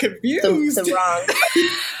like got confused. the wrong.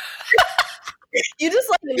 You just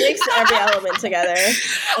like mix every element together.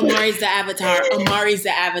 Amari's the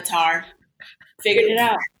Avatar. Figured it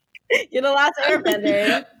out. You're the last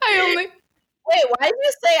airbender. Wait, why did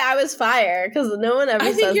you say I was fire? Because no one ever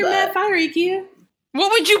says that. I think you're mad fiery, Kia.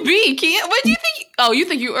 What would you be, Kia? What do you think? Oh, you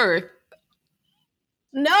think you Earth?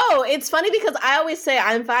 No, it's funny because I always say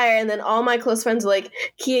I'm fire, and then all my close friends are like,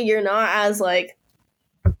 Kia, you're not as like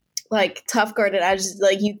tough guarded as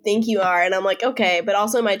like you think you are, and I'm like, okay, but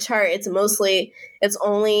also in my chart, it's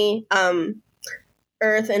only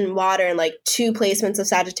Earth and water and like 2 placements of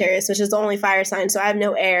Sagittarius, which is the only fire sign. So I have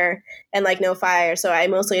no air and like no fire, so I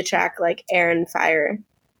mostly attract like air and fire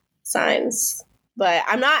signs. But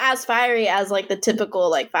I'm not as fiery as like the typical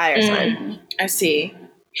like fire sign. I see.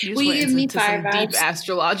 Will you give me fire vibes? Deep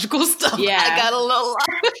astrological stuff. Yeah, I got a little.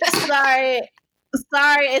 Sorry.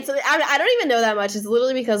 I don't even know that much. It's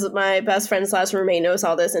literally because my best friend / roommate knows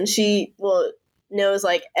all this, and she knows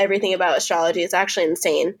like everything about astrology. It's actually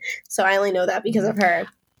insane. So I only know that because of her.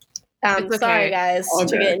 Okay. Sorry guys to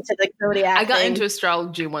get into the zodiac. I got thing. into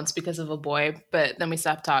astrology once because of a boy, but then we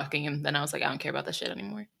stopped talking, and then I was like, I don't care about that shit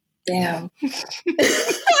anymore. Damn.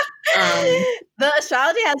 The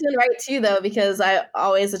astrology has been right too, though, because I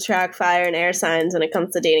always attract fire and air signs when it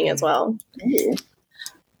comes to dating as well.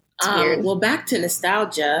 Well, back to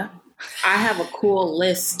nostalgia. I have a cool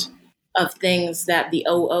list of things that the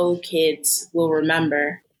 00 kids will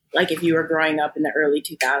remember. Like if you were growing up in the early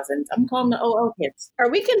 2000s, I'm calling the 00 kids. Are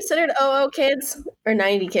we considered 00 kids or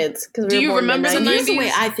 90 kids? Because do you remember the 90s? Here's the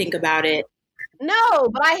way I think about it. No,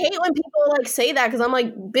 but I hate when people like say that because I'm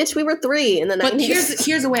like, bitch, we were 3 in the 90s. But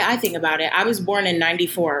here's the way I think about it. I was born in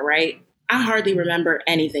 94, right? I hardly remember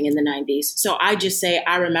anything in the 90s. So I just say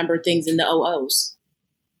I remember things in the 00s.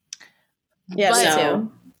 Yeah, me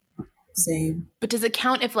too. Same. But does it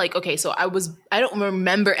count if like, okay, so I don't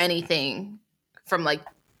remember anything from like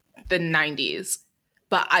the 90s,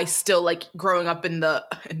 but I still like growing up in the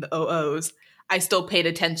 00s, I still paid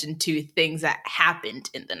attention to things that happened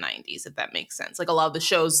in the 90s, if that makes sense. Like a lot of the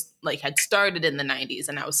shows like had started in the 90s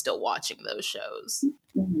and I was still watching those shows.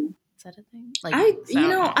 Mm-hmm. Is that a thing? Like,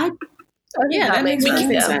 that makes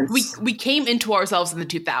sense. We came into ourselves in the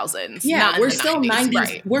 2000s. Yeah, we're still 90s.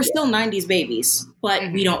 Right. We're still 90s babies,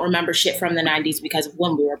 but we don't remember shit from the 90s because of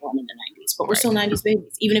when we were born in the 90s. But we're still 90s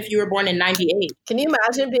babies, even if you were born in 98. Can you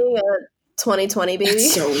imagine being a 2020 baby?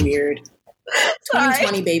 That's so weird.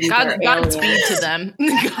 2020 babies. Godspeed to them.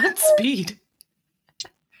 Godspeed.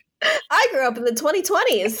 I grew up in the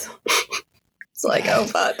 2020s. It's like, oh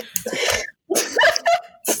fuck.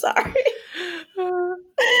 Sorry.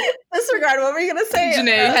 Disregard. What were you gonna say?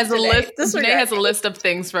 Janae has a list. Janae has a list of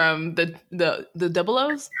things from the double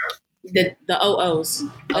O's. The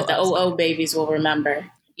 00s that the 00 babies will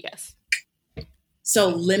remember. Yes. So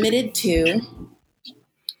Limited 2.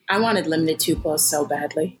 I wanted Limited 2 clothes so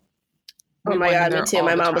badly. Oh my god, me too.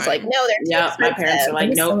 My mom was like, "No, they're too expensive." My parents were like,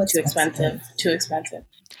 "Nope, too expensive. Too expensive."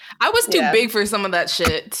 I was too big for some of that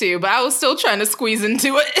shit too, but I was still trying to squeeze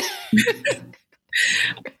into it.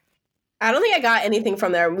 I don't think I got anything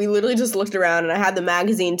from there. We literally just looked around, and I had the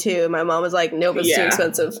magazine too. And my mom was like, "Nope, it's too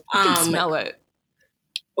expensive." You can smell it.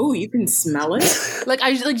 Oh, you can smell it.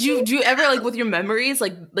 Do you ever like with your memories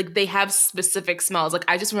like they have specific smells? Like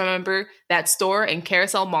I just remember that store in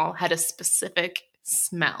Carousel Mall had a specific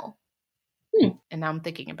smell. And now I'm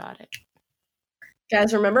thinking about it.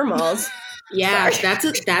 Guys, remember malls? Yeah,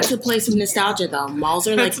 that's a place of nostalgia though. Malls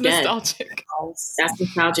are like dead. Nostalgic. That's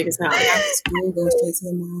nostalgic as hell. School, go straight to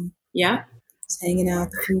the mall. Yeah. Just hanging out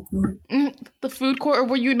at the food court. The food court, or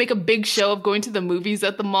where you would make a big show of going to the movies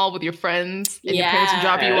at the mall with your friends, and your parents would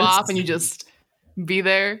drop you off, and you just be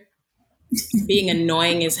there. Being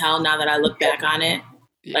annoying as hell now that I look back on it.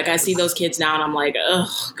 Yes. Like I see those kids now, and I'm like,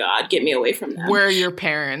 oh God, get me away from them. Where are your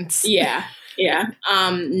parents? Yeah.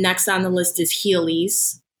 Next on the list is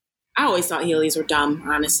Heelys. I always thought Heelys were dumb,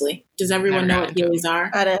 honestly. Does everyone know what Heelys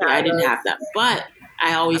are? I didn't have them. But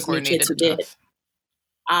I always knew kids who did.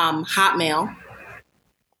 Hotmail.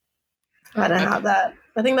 I didn't have that.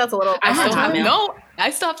 I think that's a little... I had Hotmail. No,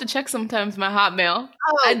 I still have to check sometimes my Hotmail.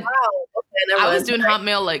 Oh, wow. Okay, I was doing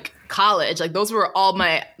Hotmail like college. Like those were all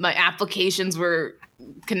my applications were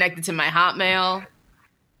connected to my Hotmail.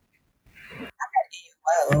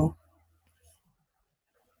 Well...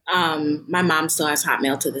 my mom still has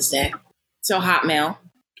Hotmail to this day. So Hotmail,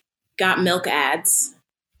 got milk ads.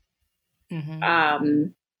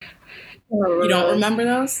 Mm-hmm. You don't remember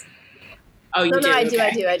those? Oh, you do? No, I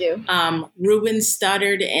do. Ruben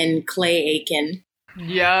Studdard and Clay Aiken.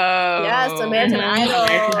 Yo. Yes, American Idol.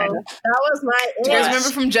 That was my... Do you guys remember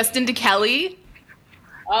from Justin to Kelly?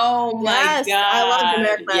 Oh my God. I love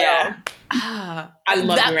American Idol. Yeah. I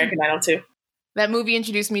love American Idol too. That movie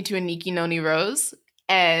introduced me to Aniki Noni Rose.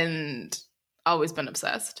 And always been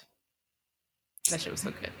obsessed. That shit was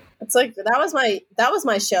so good. It's like that was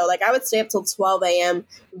my show. Like I would stay up till 12 a.m.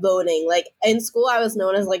 voting. Like in school, I was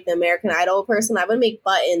known as like the American Idol person. I would make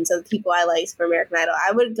buttons of the people I liked for American Idol.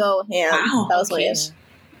 I would go ham. Wow, that was my ish.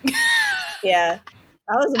 Yeah,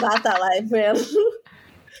 I was about that life, man.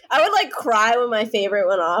 I would like cry when my favorite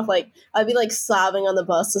went off. Like I'd be like sobbing on the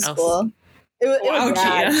bus to school. It was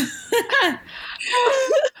bad.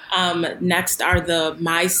 Next are the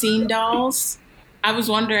My Scene dolls. I was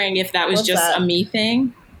wondering if that was What's just that? a me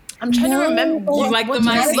thing. I'm trying to remember. You like the what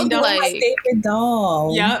My does it Scene look dolls? My like? favorite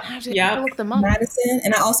doll. Yep. I have to Yep. look them up. Madison,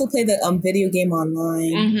 and I also play the video game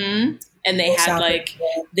online. Mm-hmm. And they had like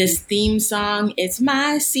this theme song. It's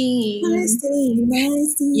my scene. My scene, my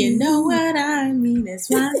scene. You know what I mean?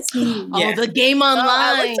 It's my scene. Oh, the game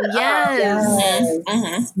online. looked it up. Yes.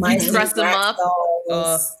 Mm-hmm. My You scene, dress them Bratz up?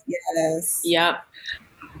 dolls. Yes. Yep.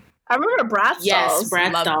 I remember the Bratz Yes, dolls.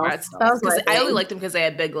 Bratz Love dolls. Bratz That dolls. was my 'Cause I only thing. liked them because they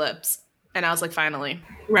had big lips. And I was like, finally.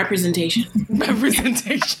 Representation.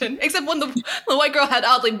 Representation. Except when the white girl had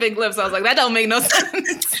oddly big lips, I was like, that don't make no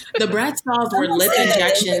sense. The Bratz dolls were lip They look like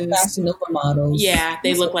injections. Fashion Nova models. Yeah,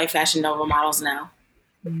 they look like Fashion Nova models now.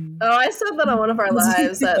 Oh, I said that on one of our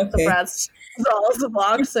lives that the Okay. Bratz dolls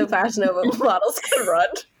walked so Fashion Nova models could run.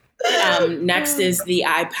 Next is the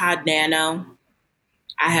iPod Nano.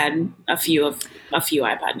 I had a few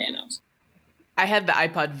iPod Nanos. I had the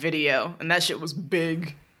iPod video, and that shit was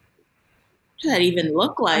big. What does that even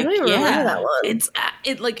look I like? don't even remember that one.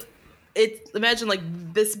 It's imagine like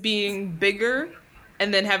this being bigger,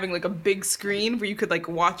 and then having like a big screen where you could like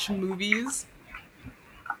watch movies,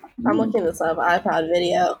 I'm looking this up. iPod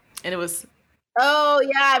video. and it was Oh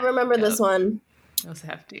yeah, I remember this one.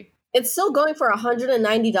 hefty. It's still going for $190 on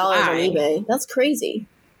Why? eBay. That's crazy.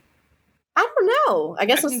 I don't know. I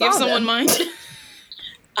guess I it's can give someone mine.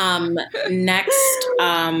 Next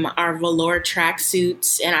are velour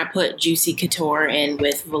tracksuits, and I put Juicy Couture in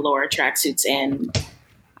with velour tracksuits, and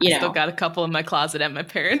Still got a couple in my closet at my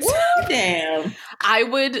parents'. damn. I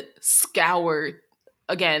would scour.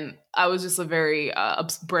 Again, I was just a very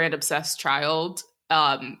brand obsessed child,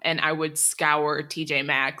 and I would scour TJ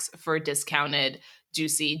Maxx for discounted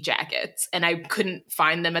Juicy jackets, and I couldn't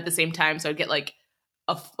find them at the same time, so I'd get like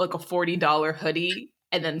a $40 hoodie,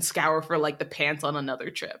 and then scour for like the pants on another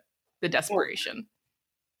trip. The desperation.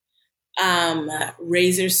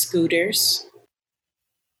 Razor scooters.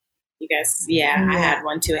 You guys, I had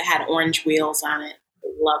one too. It had orange wheels on it.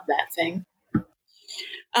 Love that thing.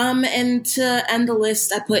 And to end the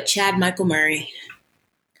list, I put Chad Michael Murray.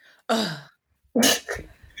 Ugh.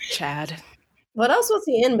 Chad. What else was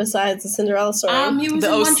he in besides the Cinderella story? He was The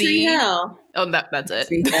in OC. One Tree Hill. Oh, that's it.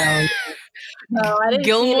 Oh, I didn't see any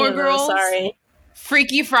Gilmore of those, Girls? Sorry.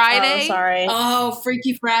 Freaky Friday. Oh, sorry. Oh,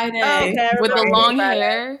 Freaky Friday. Oh, okay, I With the remember long Friday.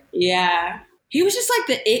 hair. Yeah. He was just like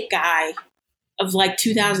the it guy of like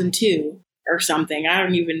 2002 or something. I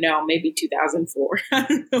don't even know. Maybe 2004. I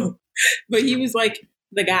don't know. But he was like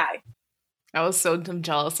the guy. I was so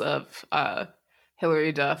jealous of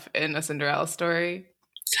Hilary Duff in A Cinderella Story.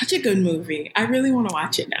 Such a good movie. I really want to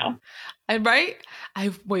watch it now. I'm right.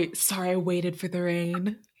 I waited for the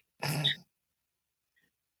rain.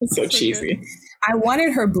 It's so So cheesy. I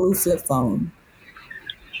wanted her blue flip phone.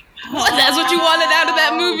 What? That's what you wanted out of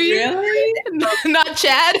that movie? Really? Not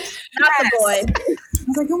Chad. Not the boy. I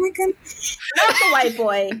was like, oh my god. Not the white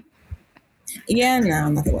boy. Yeah, no,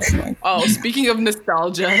 not the white boy. Oh, speaking of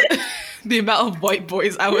nostalgia, the amount of white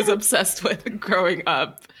boys I was obsessed with growing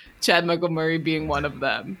up, Chad Michael Murray being one of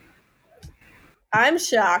them. I'm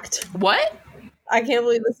shocked. What? I can't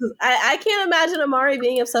believe this is. I can't imagine Amari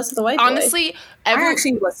being obsessed with a white boy. Honestly, I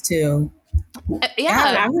actually was too. yeah.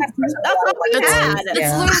 I had That's all we That's- had. It's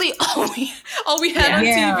Yeah. literally all we had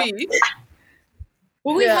Yeah. on TV.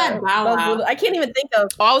 Well, we Yeah, had Bow that's Wow. literally- I can't even think of.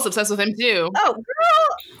 Oh, I was obsessed with him too. Oh, girl.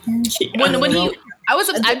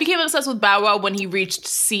 I became obsessed with Bow Wow when he reached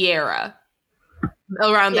Sierra.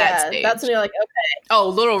 Around that Yeah, stage. that's when you're like, okay. Oh,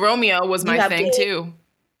 Little Romeo was my You have thing to- too.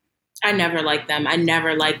 I never liked them. I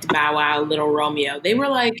never liked Bow Wow, Little Romeo. They were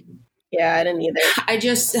like, Yeah, I didn't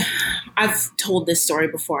either. I've told this story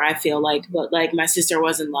before, I feel like, but like my sister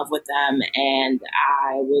was in love with them, and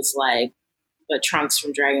I was like, but Trunks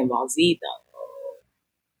from Dragon Ball Z though,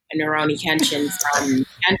 and Rurouni Kenshin from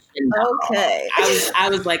Kenshin though. Okay. I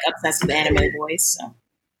was like obsessed with anime boys. So.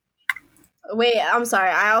 Wait, I'm sorry.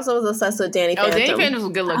 I also was obsessed with Danny Oh, Phantom. Danny Phantom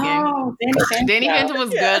was good looking. Oh, Danny Phantom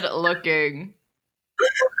was Yeah. good looking.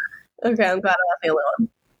 Okay, I'm glad I'm not the only one.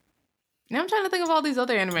 Now I'm trying to think of all these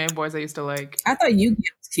other anime boys I used to like. I thought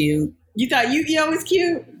Yu-Gi-Oh was cute. You thought Yu-Gi-Oh was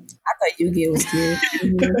cute? I thought Yu-Gi-Oh was cute.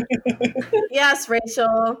 Mhm. Yes,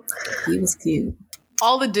 Rachel. He was cute.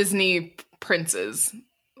 All the Disney princes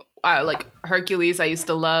like Hercules, I used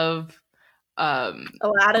to love.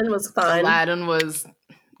 Aladdin was fun. Aladdin was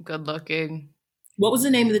good looking. What was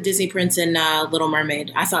the name of the Disney prince in Little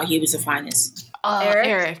Mermaid? I thought he was the finest.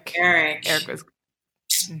 Eric. Eric was.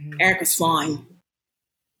 Mm-hmm. Eric was flying.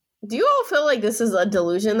 Do you all feel like this is a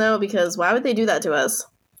delusion though? Because why would they do that to us?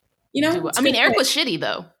 You know, I mean, Eric was shitty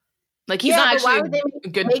though. Like he's not actually why would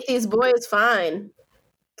they make these boys fine?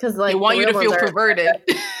 Because like they want you to feel perverted.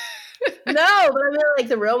 No, but I mean, like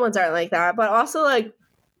the real ones aren't like that. But also, like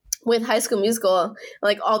with High School Musical,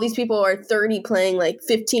 like all these people are 30 playing like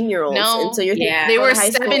 15-year-olds. No, and so you're they were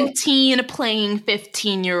 17 playing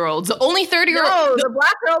 15-year-olds. The only 30-year-old. No, the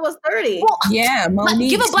black girl was 30. Well, yeah, Monique,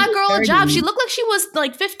 give a black girl 30. a job. She looked like she was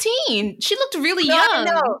like 15. She looked really young.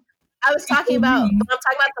 No, I was talking about. I'm talking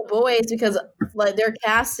about the boys because like they're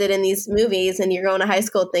casted in these movies, and you're going to high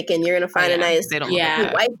school thinking you're going to find a nice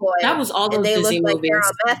white boy. That was all those and they Disney look movies. like they're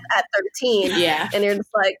on meth at 13. Yeah, and you're just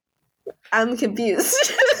like, I'm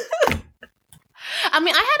confused. I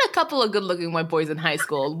mean, I had a couple of good-looking white boys in high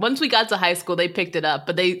school. Once we got to high school, they picked it up,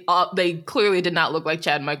 but they clearly did not look like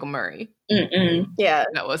Chad Michael Murray. Mm-mm. Yeah,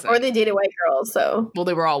 that wasn't. Or they dated white girls, so well,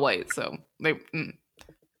 they were all white, so they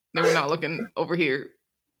were not looking over here.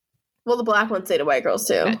 Well, the black ones dated white girls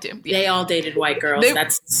too. That too. Yeah. They all dated white girls.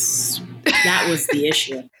 That was the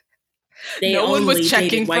issue. They no one was checking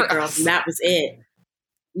dated white for girls, us. and that was it.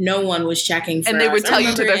 No one was checking for us. And they would tell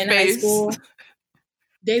you to their face. School,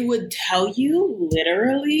 they would tell you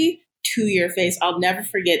literally to your face. I'll never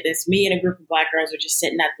forget this. Me and a group of black girls were just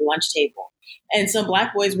sitting at the lunch table, and some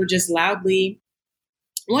black boys were just loudly.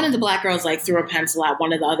 One of the black girls like threw a pencil at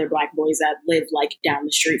one of the other black boys that lived like down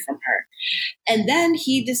the street from her. And then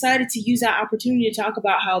he decided to use that opportunity to talk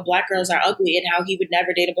about how black girls are ugly and how he would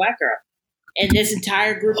never date a black girl. And this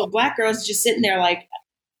entire group of black girls just sitting there like,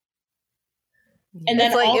 and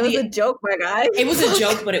then it was a joke, my guy. It was a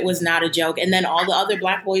joke, but it was not a joke. And then all the other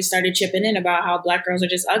black boys started chipping in about how black girls are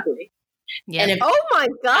just ugly. Yeah. And oh my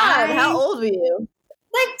God. How old were you?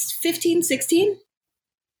 Like 15, 16.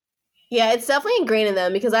 Yeah, it's definitely ingrained in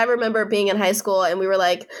them because I remember being in high school and we were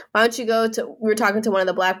like, we were talking to one of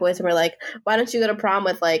the black boys and we're like, why don't you go to prom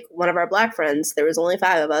with like one of our black friends? There was only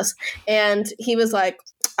 5 of us. And he was like,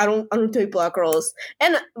 I don't date black girls.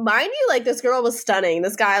 And mind you, like this girl was stunning.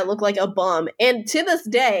 This guy looked like a bum. And to this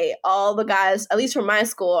day, all the guys, at least from my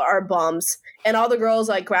school, are bums. And all the girls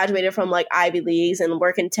like graduated from like Ivy Leagues and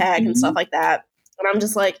work in tech and stuff like that. And I'm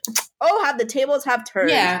just like, have the tables have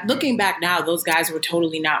turned. Yeah, looking back now, those guys were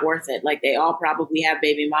totally not worth it. Like, they all probably have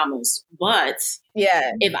baby mamas. But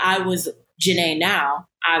yeah, if I was Janae now,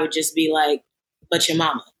 I would just be like, but your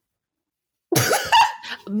mama.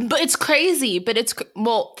 But it's crazy. But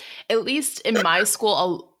well, at least in my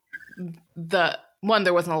school, there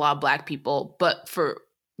wasn't a lot of black people, but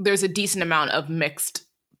there's a decent amount of mixed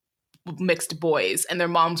boys, and their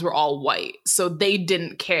moms were all white, so they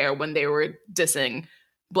didn't care when they were dissing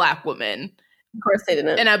black women. Of course they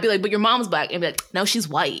didn't. And I'd be like, but your mom's black. And be like, no, she's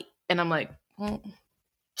white. And I'm like, well.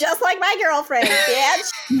 Just like my girlfriend,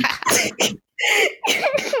 bitch.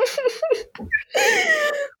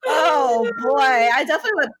 Oh boy,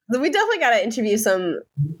 we definitely got to interview some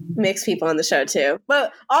mixed people on the show too.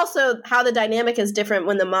 But also how the dynamic is different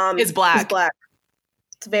when the mom is black.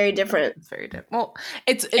 It's very different. It's very different. Well,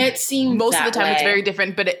 it seems most of the time way. It's very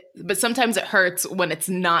different, but sometimes it hurts when it's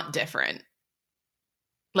not different.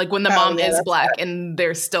 Like when the mom is black and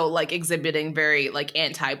they're still like exhibiting very like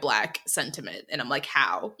anti-black sentiment, and I'm like,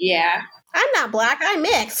 how? Yeah, I'm not black. I'm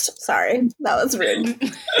mixed. Sorry, that was rude.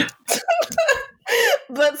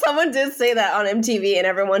 But someone did say that on MTV, and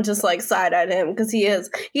everyone just like side-eyed him because he is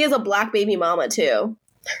a black baby mama too.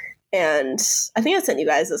 And I think I sent you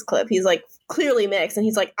guys this clip. He's like clearly mixed, and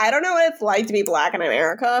he's like, I don't know what it's like to be black in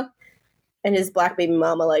America. And his black baby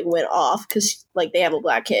mama like went off because like they have a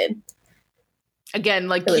black kid. Again,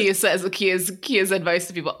 like Kia's advice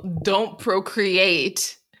to people: don't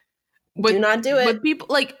procreate. Do not do it. But people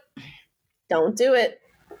like, don't do it.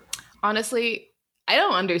 Honestly, I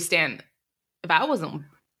don't understand. If I wasn't,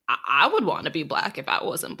 I would want to be black if I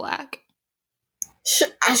wasn't black.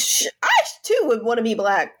 I too would want to be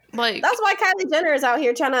black. Like, that's why Kylie Jenner is out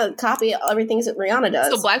here trying to copy everything that Rihanna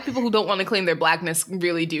does. So black people who don't want to claim their blackness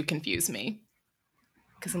really do confuse me.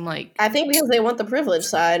 Because I'm like, I think because they want the privilege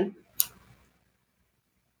side.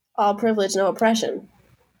 All privilege, no oppression.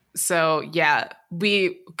 So yeah,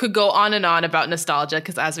 we could go on and on about nostalgia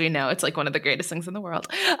because, as we know, it's like one of the greatest things in the world.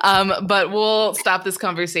 But we'll stop this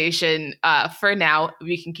conversation for now.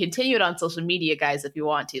 We can continue it on social media, guys, if you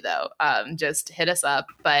want to, though. Just hit us up.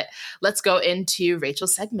 But let's go into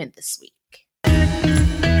Rachel's segment this week.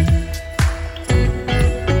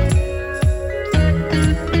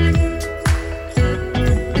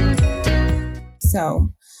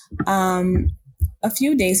 So, a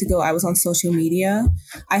few days ago, I was on social media.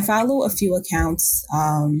 I follow a few accounts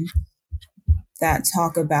that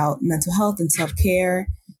talk about mental health and self-care.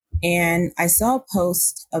 And I saw a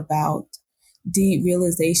post about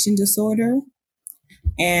derealization disorder.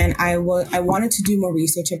 And I wanted to do more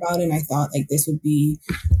research about it. And I thought like this would be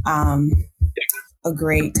a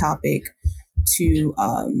great topic to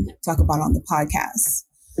talk about on the podcast.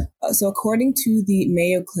 So according to the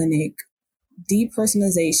Mayo Clinic,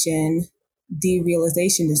 depersonalization,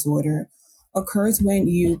 derealization disorder occurs when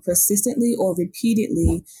you persistently or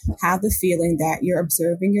repeatedly have the feeling that you're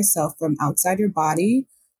observing yourself from outside your body,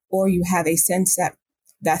 or you have a sense that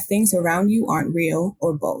things around you aren't real,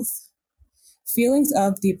 or both. Feelings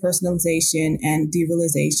of depersonalization and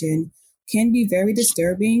derealization can be very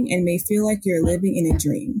disturbing and may feel like you're living in a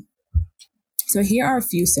dream. So here are a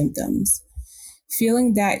few symptoms.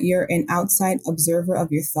 Feeling that you're an outside observer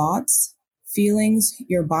of your thoughts, feelings,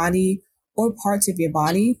 your body, or parts of your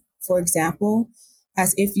body, for example,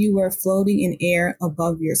 as if you were floating in air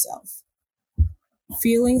above yourself.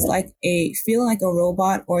 Feeling like a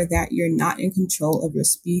robot, or that you're not in control of your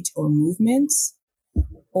speech or movements,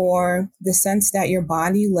 or the sense that your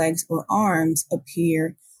body, legs, or arms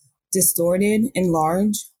appear distorted,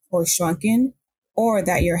 enlarged, or shrunken, or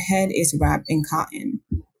that your head is wrapped in cotton.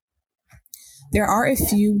 There are a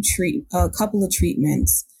couple of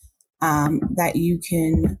treatments that you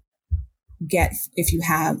can get if you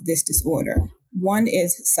have this disorder. One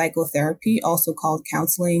is psychotherapy, also called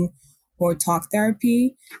counseling or talk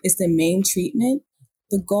therapy, is the main treatment.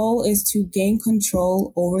 The goal is to gain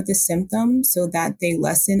control over the symptoms so that they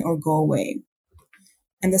lessen or go away.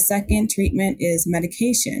 And the second treatment is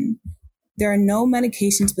medication. There are no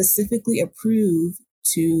medications specifically approved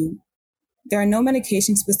to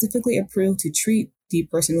treat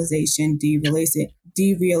depersonalization,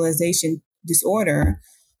 derealization disorder.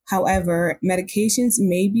 However, medications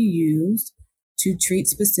may be used to treat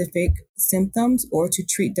specific symptoms or to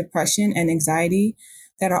treat depression and anxiety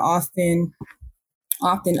that are often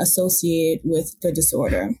associated with the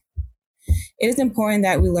disorder. It is important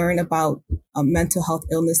that we learn about mental health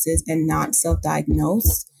illnesses and not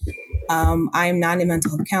self-diagnose. I am not a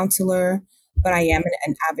mental health counselor, but I am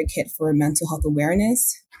an advocate for mental health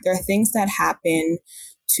awareness. There are things that happen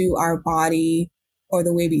to our body or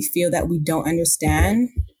the way we feel that we don't understand.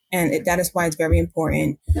 And that is why it's very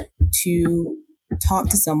important to talk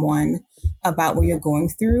to someone about what you're going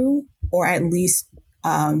through, or at least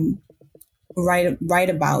write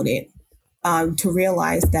about it, to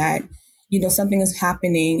realize that, something is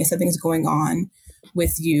happening and something is going on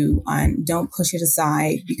with you, and don't push it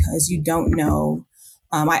aside because you don't know.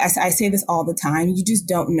 I say this all the time. You just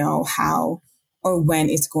don't know how or when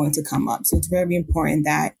it's going to come up. So it's very important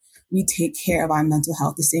that we take care of our mental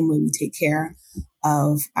health the same way we take care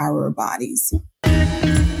of our bodies.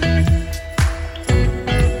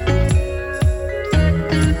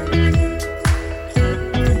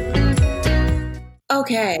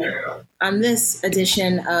 Okay, on this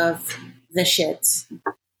edition of The Shits,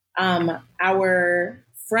 our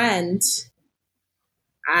friend,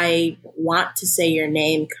 I want to say your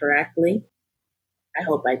name correctly. I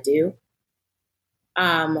hope I do.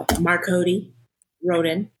 Marcody wrote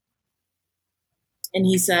in, and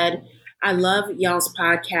he said, I love y'all's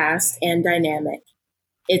podcast and dynamic.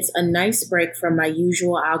 It's a nice break from my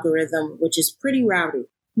usual algorithm, which is pretty rowdy.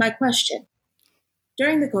 My question: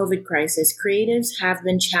 during the COVID crisis, creatives have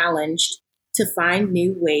been challenged to find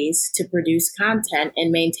new ways to produce content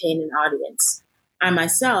and maintain an audience. I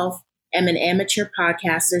myself am an amateur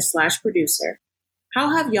podcaster / producer.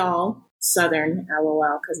 How have y'all, Southern,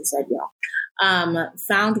 LOL, because it said y'all,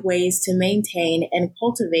 found ways to maintain and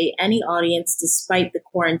cultivate any audience despite the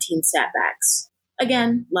quarantine setbacks?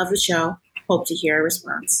 Again, love the show. Hope to hear a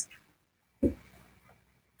response.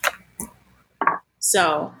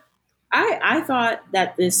 So I thought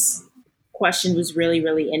that this question was really,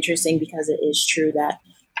 really interesting, because it is true that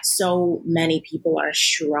so many people are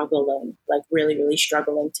struggling, like really, really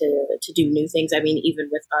struggling to do new things. I mean, even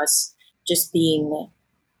with us just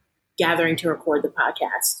gathering to record the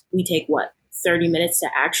podcast, we take 30 minutes to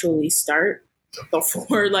actually start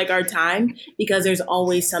before our time, because there's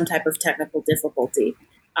always some type of technical difficulty.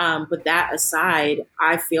 But that aside,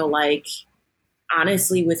 I feel like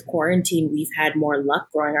honestly with quarantine, we've had more luck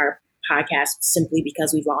growing our podcast simply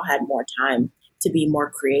because we've all had more time to be more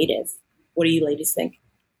creative. What do you ladies think?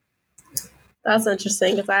 That's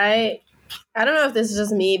interesting, because I don't know if this is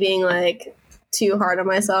just me being too hard on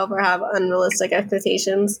myself or have unrealistic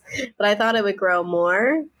expectations, but I thought it would grow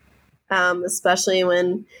more. especially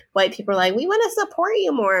when white people are like, we want to support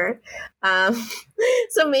you more.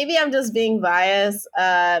 So maybe I'm just being biased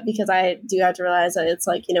because I do have to realize that it's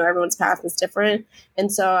like, everyone's path is different.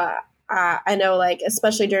 And so I know, like,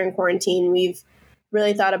 especially during quarantine, we've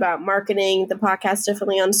really thought about marketing the podcast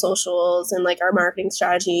differently on socials and like our marketing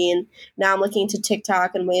strategy. And now I'm looking to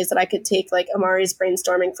TikTok and ways that I could take like Amari's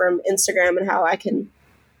brainstorming from Instagram and how I can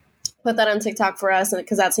put that on TikTok for us. And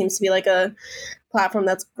because that seems to be like a platform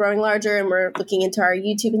that's growing larger, and we're looking into our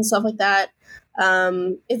YouTube and stuff like that.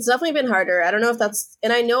 It's definitely been harder. I don't know if that's,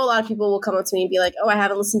 and I know a lot of people will come up to me and be like, oh, I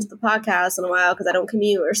haven't listened to the podcast in a while because I don't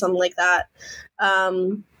commute or something like that.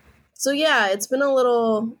 So yeah, it's been a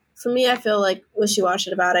little, for me, I feel like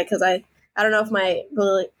wishy-washy about it because I don't know if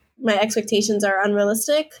my expectations are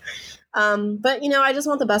unrealistic. But I just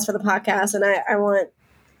want the best for the podcast, and I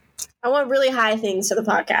want really high things for the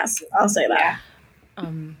podcast. I'll say that.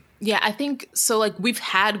 Yeah, I think so. Like, we've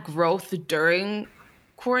had growth during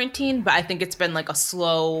quarantine, but I think it's been like a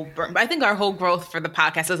slow burn. But I think our whole growth for the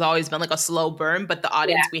podcast has always been like a slow burn, but the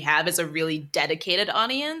audience we have is a really dedicated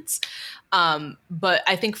audience. But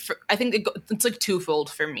I think it's like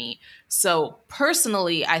twofold for me. So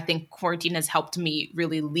personally, I think quarantine has helped me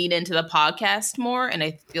really lean into the podcast more. And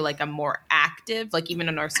I feel like I'm more active, like even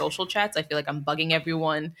in our social chats, I feel like I'm bugging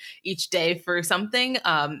everyone each day for something.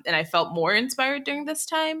 And I felt more inspired during this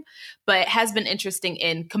time, but it has been interesting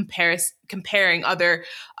in comparing other,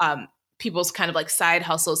 people's kind of like side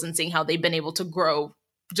hustles and seeing how they've been able to grow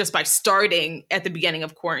just by starting at the beginning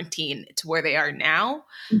of quarantine to where they are now.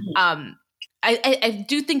 Mm-hmm. I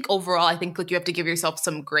do think overall, I think like you have to give yourself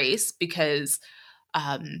some grace because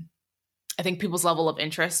I think people's level of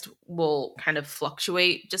interest will kind of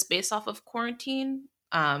fluctuate just based off of quarantine.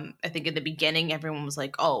 I think in the beginning, everyone was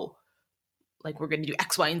like, oh, like we're going to do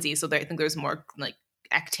X, Y, and Z. So I think there's more like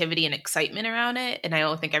activity and excitement around it. And I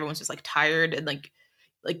don't think everyone's just like tired and like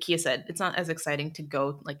Kia said, it's not as exciting to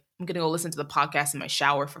go, like, I'm going to go listen to the podcast in my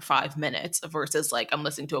shower for 5 minutes versus like I'm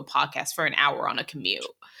listening to a podcast for an hour on a commute.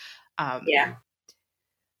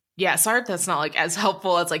 Yeah. Sorry if that's not like as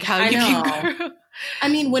helpful as like how you can grow. I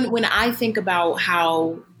mean, when I think about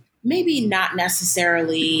how maybe not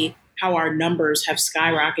necessarily how our numbers have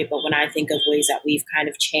skyrocketed, but when I think of ways that we've kind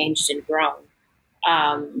of changed and grown,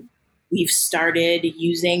 we've started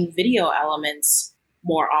using video elements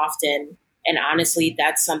more often. And honestly,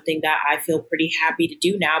 that's something that I feel pretty happy to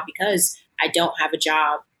do now because I don't have a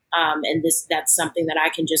job. And that's something that I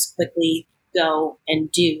can just quickly go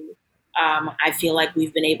and do. I feel like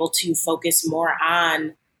we've been able to focus more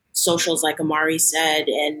on socials, like Amari said,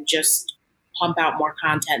 and just pump out more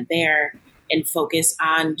content there and focus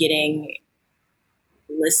on getting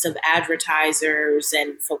lists of advertisers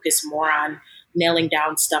and focus more on nailing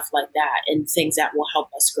down stuff like that and things that will help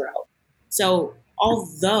us grow. So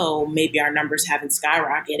although maybe our numbers haven't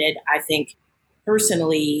skyrocketed, I think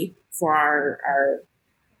personally for our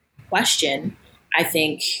question, I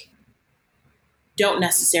think don't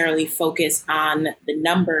necessarily focus on the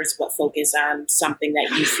numbers, but focus on something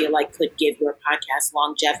that you feel like could give your podcast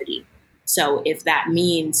longevity. So if that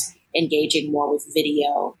means engaging more with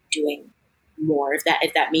video, doing more, if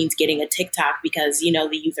that means getting a TikTok because, the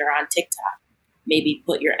youth are on TikTok, maybe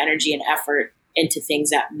put your energy and effort into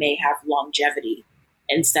things that may have longevity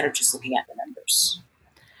instead of just looking at the numbers.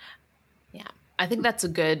 Yeah, I think that's a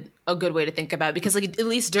good way to think about it because like at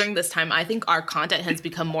least during this time, I think our content has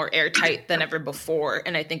become more airtight than ever before.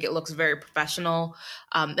 And I think it looks very professional.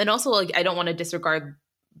 And also like, I don't want to disregard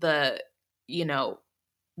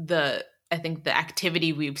I think the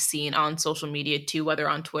activity we've seen on social media too, whether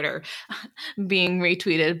on Twitter, being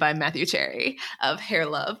retweeted by Matthew Cherry of Hair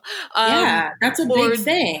Love. That's a big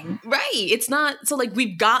thing. Right. It's not, so like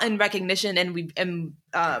we've gotten recognition and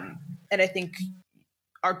I think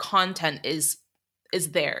our content is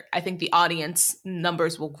there. I think the audience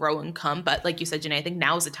numbers will grow and come, but like you said, Janae, I think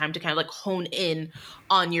now is the time to kind of like hone in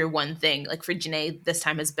on your one thing. Like for Janae, this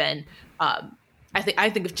time has been, I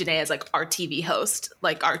think of Janae as like our TV host,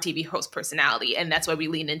 like our TV host personality. And that's why we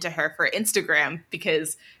lean into her for Instagram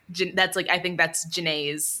because that's like, I think that's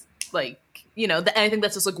Janae's like, I think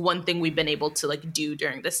that's just like one thing we've been able to like do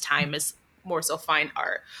during this time is more so find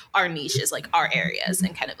our niches, like our areas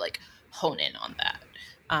and kind of like hone in on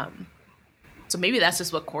that. So maybe that's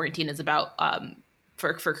just what quarantine is about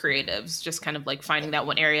for creatives, just kind of like finding that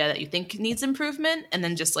one area that you think needs improvement and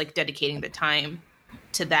then just like dedicating the time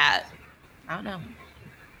to that. I don't know.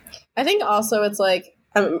 I think also it's like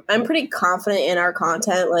I'm pretty confident in our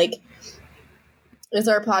content. Like, is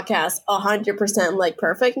our podcast 100% like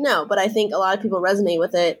perfect? No, but I think a lot of people resonate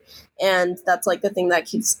with it, and that's like the thing that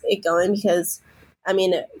keeps it going because, I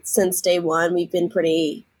mean, since day one we've been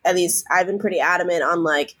pretty at least I've been pretty adamant on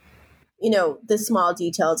like, the small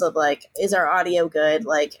details of like, is our audio good?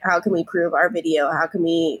 Like, how can we improve our video? How can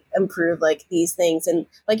we improve like these things? And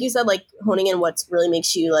like you said, like honing in what really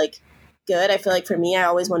makes you like good. I feel like for me, I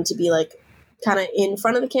always wanted to be like kind of in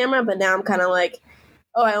front of the camera, but now I'm kind of like,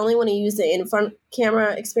 oh, I only want to use the in front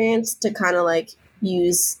camera experience to kind of like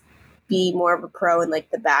be more of a pro in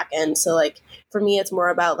like the back end. So like for me, it's more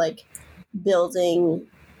about like building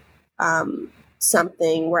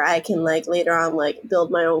something where I can like later on like build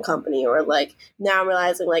my own company, or like now I'm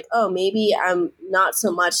realizing like, oh, maybe I'm not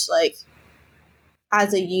so much like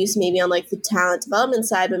as a use maybe on like the talent development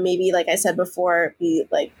side, but maybe like I said before we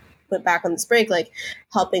like went back on this break, like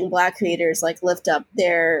helping Black creators like lift up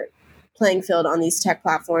their playing field on these tech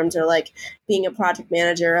platforms, or like being a project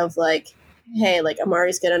manager of like, hey, like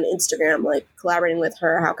Amari's good on Instagram, like collaborating with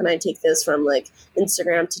her, how can I take this from like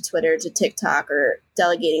Instagram to Twitter to TikTok, or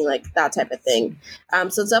delegating like that type of thing.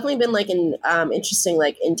 So it's definitely been like an interesting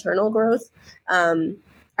like internal growth.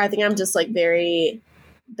 I think I'm just like very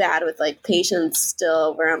bad with like patience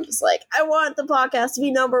still, where I'm just like, I want the podcast to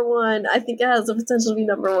be number one. I think it has the potential to be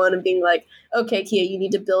number one, and being like, okay, Kia, you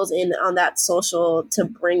need to build in on that social to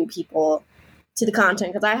bring people to the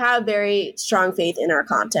content, because I have very strong faith in our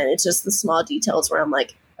content. It's just the small details where I'm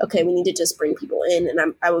like, okay, we need to just bring people in,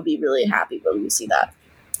 and I would be really happy when we see that.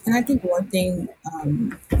 And I think one thing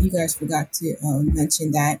you guys forgot to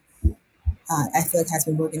mention that I feel like has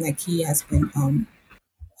been working, that Kia has been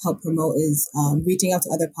help promote, is reaching out to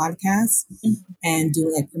other podcasts and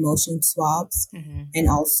doing like promotion swaps, and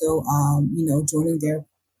also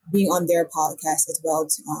being on their podcast as well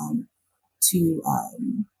to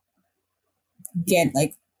get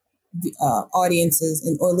like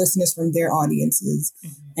audiences or listeners from their audiences,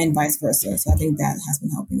 and vice versa. So I think that has been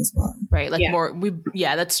helping as well. Right. Like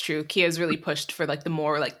that's true. Kia's really pushed for like the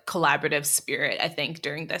more like collaborative spirit, I think,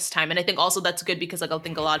 during this time. And I think also that's good because like I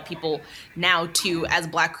think a lot of people now too, as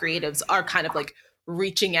Black creatives, are kind of like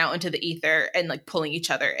reaching out into the ether and like pulling each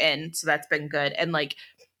other in. So that's been good. And like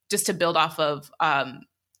just to build off of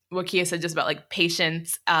what Kia said just about like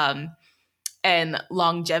patience and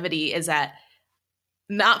longevity, is that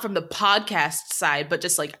not from the podcast side, but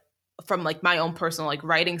just like from like my own personal like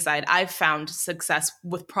writing side, I've found success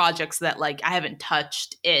with projects that like I haven't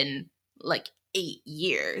touched in like 8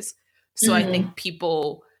 years. So I think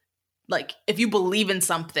people, like, if you believe in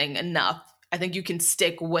something enough, I think you can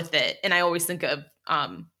stick with it. And I always think of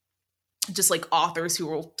just like authors who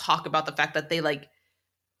will talk about the fact that they like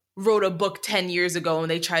wrote a book 10 years ago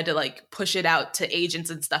and they tried to like push it out to agents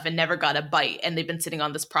and stuff and never got a bite, and they've been sitting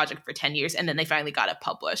on this project for 10 years and then they finally got it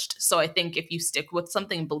published. So I think if you stick with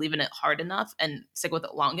something and believe in it hard enough and stick with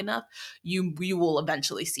it long enough, you will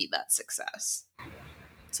eventually see that success.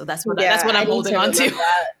 So that's what I'm holding on to.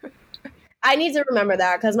 I need to remember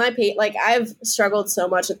that, because I've struggled so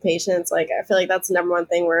much with patience. Like I feel like that's the number one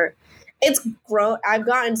thing where it's grown. I've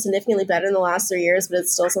gotten significantly better in the last 3 years, but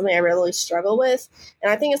it's still something I really struggle with.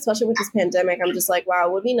 And I think especially with this pandemic, I'm just like, wow,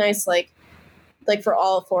 it would be nice, like for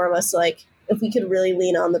all four of us, like if we could really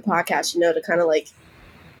lean on the podcast, to kind of like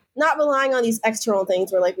not relying on these external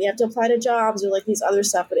things where like we have to apply to jobs or like these other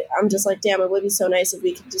stuff. But I'm just like, damn, it would be so nice if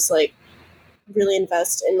we could just like really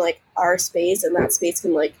invest in like our space, and that space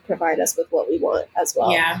can like provide us with what we want as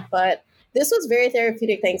well. Yeah. But this was very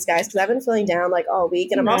therapeutic. Thanks, guys, because I've been feeling down like all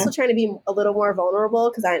week, and I'm also trying to be a little more vulnerable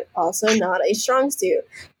because I'm also not a strong suit.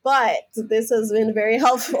 But this has been very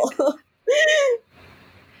helpful.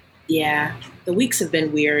 Yeah, the weeks have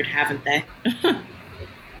been weird, haven't they?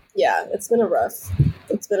 Yeah, it's been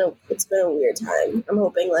It's been a weird time. I'm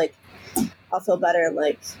hoping like I'll feel better in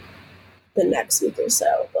like the next week or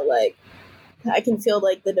so. But like I can feel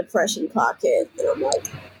like the depression pocket, and I'm like,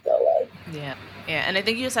 go away. Yeah, and I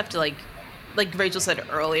think you just have to like Rachel said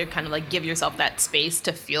earlier, kind of like give yourself that space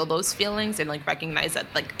to feel those feelings and like recognize that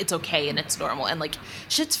like it's okay and it's normal, and like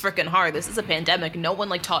shit's freaking hard. This is a pandemic. No one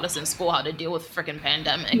like taught us in school how to deal with freaking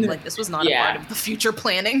pandemic. Like this was not a part of the future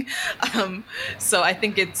planning. So I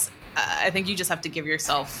think I think you just have to give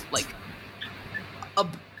yourself like a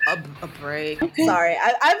break. Okay. Sorry,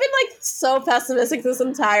 I've been like so pessimistic this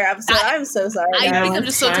entire episode. I'm so sorry. I think I'm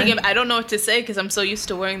just so taken. I don't know what to say because I'm so used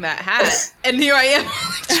to wearing that hat, and here I am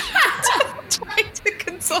trying to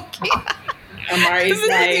console Kia. Amari's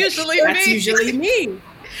like, that's usually me.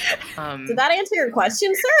 Did that answer your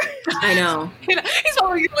question, sir? I know. He's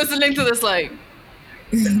probably listening to this like.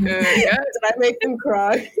 Did I make him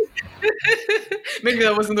cry? Maybe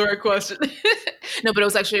that wasn't the right question. No, but it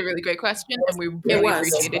was actually a really great question, and we really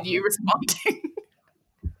appreciated you responding.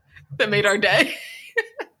 That made our day.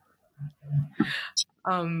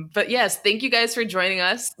 But yes, thank you guys for joining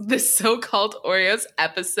us this So-Called Oreos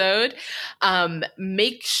episode.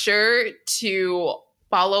 Make sure to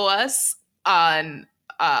follow us on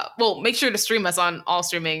make sure to stream us on all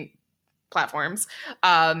streaming platforms,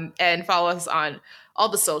 and follow us on all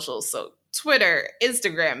the socials. So Twitter,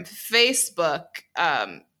 Instagram, Facebook.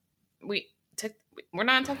 We're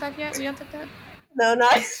not on TikTok yet. We on TikTok? No,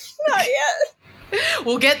 not yet.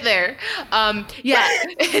 We'll get there.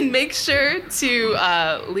 And make sure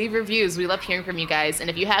to leave reviews. We love hearing from you guys. And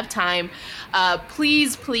if you have time,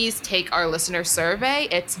 please take our listener survey.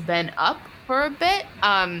 It's been up for a bit.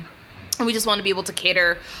 And we just want to be able to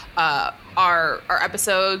cater our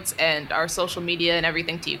episodes and our social media and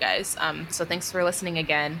everything to you guys. So thanks for listening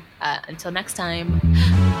again. Until next time.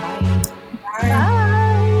 Bye. Bye.